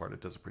the most part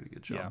it does a pretty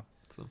good job. Yeah.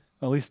 So.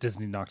 At least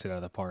Disney knocked it out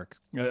of the park.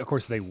 Of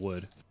course they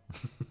would.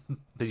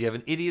 Did you have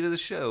an idiot of the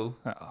show?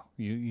 Uh-oh.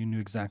 You knew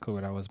exactly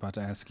what I was about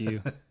to ask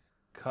you.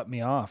 Cut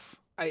me off.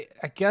 I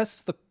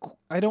guess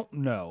I don't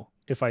know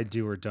if I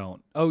do or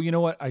don't. Oh, you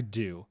know what? I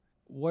do.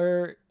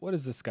 What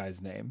is this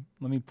guy's name?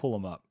 Let me pull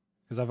him up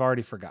because I've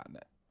already forgotten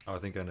it. Oh, I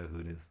think I know who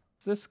it is.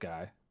 This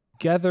guy,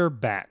 Gether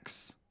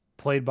Bax,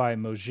 played by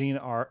Mojin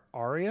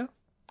Aria.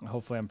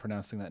 Hopefully I'm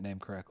pronouncing that name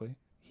correctly.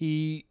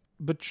 He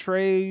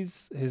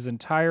betrays his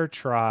entire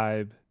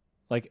tribe,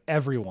 like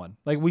everyone.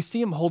 Like we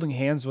see him holding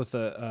hands with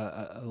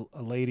a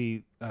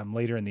lady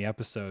later in the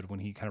episode when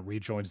he kind of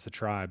rejoins the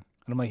tribe.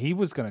 And I'm like, he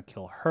was going to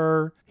kill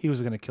her. He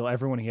was going to kill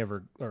everyone he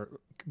ever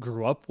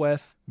grew up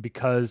with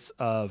because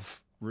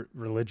of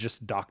religious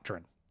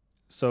doctrine.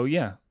 So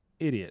yeah,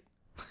 idiot.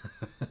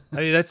 I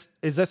mean,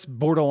 that's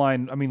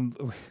borderline. I mean,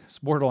 it's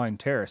borderline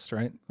terrorist,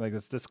 right? Like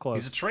it's this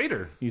close. He's a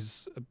traitor.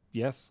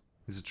 Yes.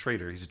 He's a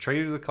traitor. He's a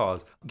traitor to the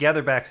cause.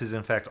 Gatherbax is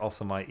in fact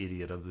also my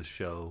idiot of the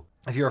show.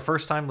 If you're a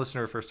first-time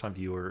listener or first-time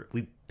viewer,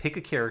 we pick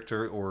a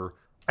character, or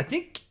I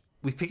think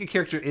we pick a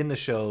character in the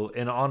show,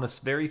 and on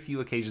very few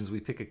occasions we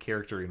pick a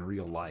character in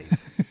real life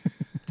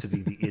to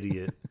be the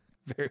idiot.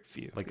 Very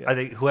few. Like I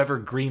think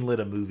whoever greenlit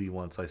a movie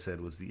once, I said,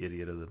 was the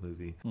idiot of the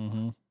movie.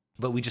 Mm-hmm.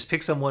 But we just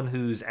pick someone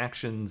whose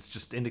actions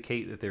just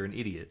indicate that they're an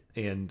idiot.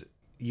 And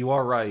you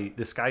are right.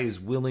 This guy is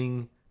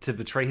willing to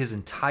betray his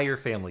entire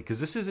family. Because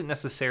this isn't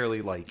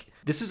necessarily like...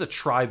 This is a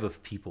tribe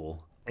of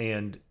people.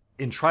 And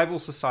in tribal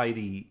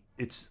society,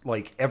 it's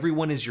like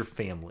everyone is your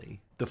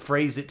family. The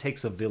phrase, it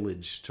takes a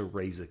village to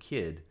raise a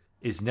kid,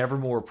 is never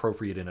more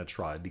appropriate in a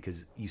tribe.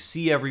 Because you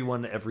see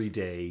everyone every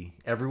day.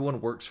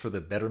 Everyone works for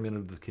the betterment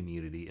of the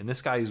community. And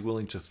this guy is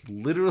willing to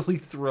literally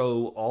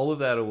throw all of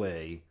that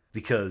away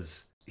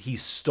because... he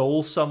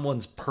stole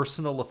someone's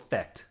personal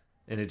effect,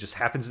 and it just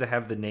happens to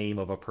have the name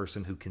of a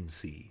person who can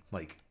see.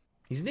 Like,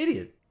 he's an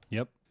idiot.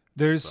 Yep.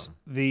 There's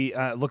the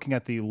looking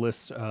at the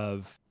list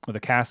of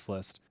the cast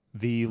list,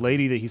 the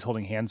lady that he's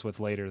holding hands with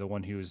later, the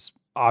one who's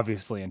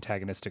obviously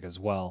antagonistic as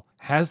well,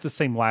 has the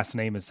same last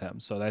name as him.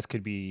 So that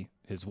could be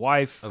his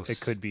wife. It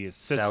could be his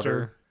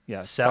sister. Yeah,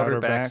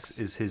 Souderbax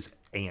is his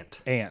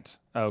aunt.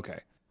 Okay.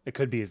 It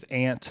could be his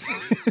aunt,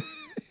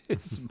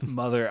 his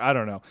mother. I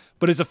don't know,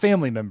 but it's a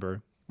family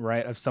member.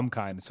 Right, of some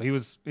kind. So he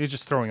was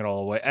just throwing it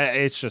all away.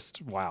 It's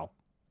just, wow.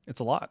 It's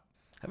a lot.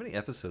 How many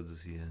episodes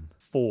is he in?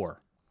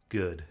 4.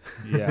 Good.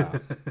 Yeah.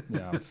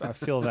 I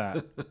feel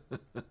that.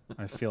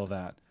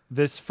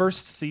 This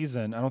first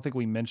season, I don't think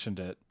we mentioned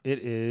it.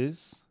 It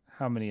is,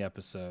 how many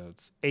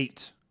episodes?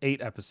 8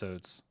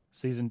 episodes.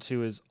 Season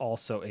 2 is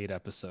also 8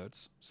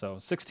 episodes. So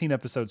 16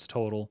 episodes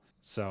total.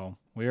 So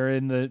we are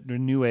in the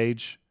new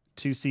age.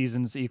 2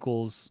 seasons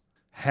equals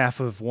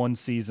half of 1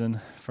 season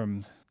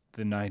from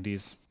the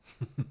 90s.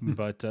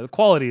 But the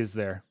quality is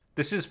there.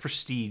 This is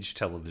prestige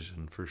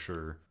television for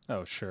sure.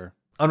 Oh, sure.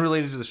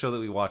 Unrelated to the show that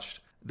we watched,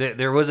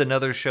 there was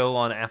another show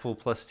on Apple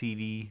Plus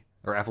TV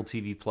or Apple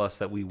TV Plus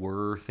that we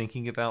were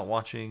thinking about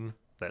watching.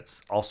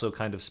 That's also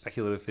kind of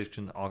speculative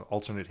fiction,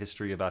 alternate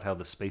history about how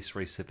the space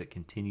race, if it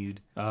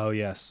continued. Oh,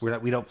 yes.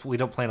 We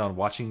don't plan on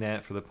watching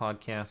that for the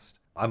podcast.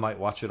 I might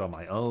watch it on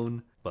my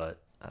own,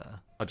 but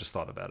I just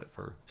thought about it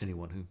for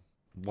anyone who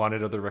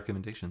wanted other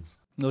recommendations.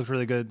 It looked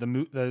really good.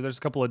 There's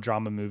a couple of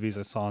drama movies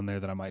I saw in there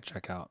that I might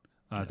check out.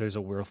 There's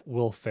a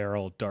Will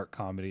Ferrell dark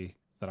comedy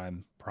that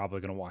I'm probably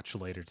going to watch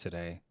later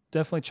today.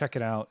 Definitely check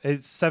it out.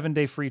 It's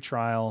 7-day free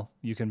trial.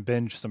 You can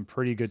binge some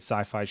pretty good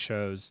sci-fi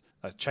shows.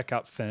 Check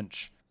out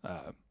Finch.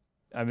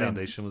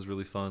 Foundation was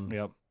really fun.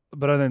 Yep.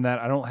 But other than that,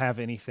 I don't have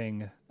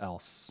anything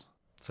else.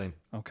 Same.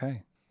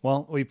 Okay.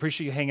 Well, we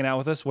appreciate you hanging out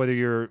with us, whether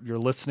you're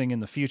listening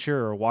in the future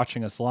or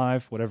watching us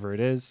live, whatever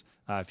it is.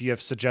 If you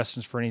have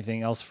suggestions for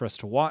anything else for us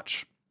to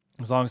watch,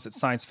 as long as it's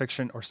science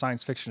fiction or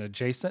science fiction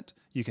adjacent,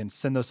 you can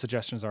send those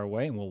suggestions our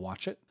way and we'll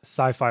watch it.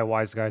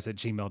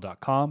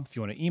 sci-fiwiseguys@gmail.com if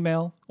you want to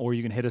email, or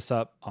you can hit us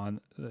up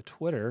on the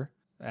Twitter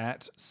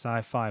at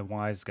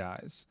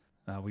sci-fi-wise-guys.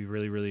 We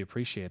really, really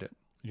appreciate it.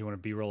 You want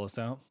to B-roll us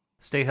out?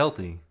 Stay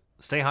healthy.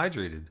 Stay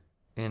hydrated.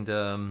 And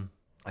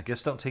I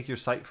guess don't take your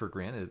sight for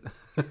granted.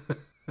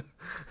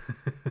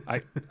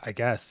 I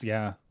guess,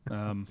 yeah.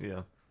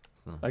 Yeah.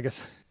 So. I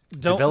guess...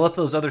 Develop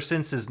those other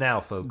senses now,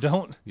 folks.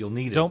 You'll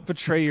need it. Don't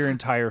betray your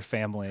entire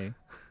family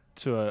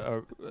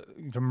to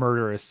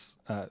murderous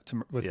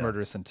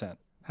murderous intent.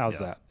 How's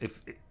that?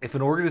 If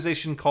an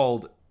organization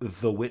called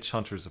the Witch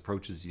Hunters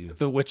approaches you,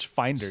 the Witch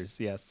Finders,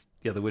 yes.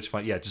 Yeah, the Witch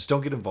Find. Yeah, just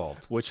don't get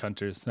involved. Witch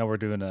Hunters. Now we're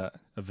doing a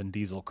Vin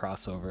Diesel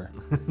crossover.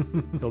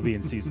 He'll be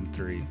in season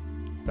 3.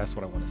 That's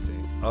what I want to see.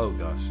 Oh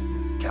gosh,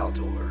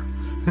 Caldor.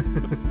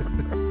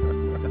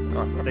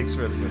 Thanks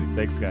for everybody.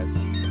 Thanks, guys.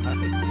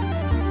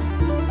 Bye.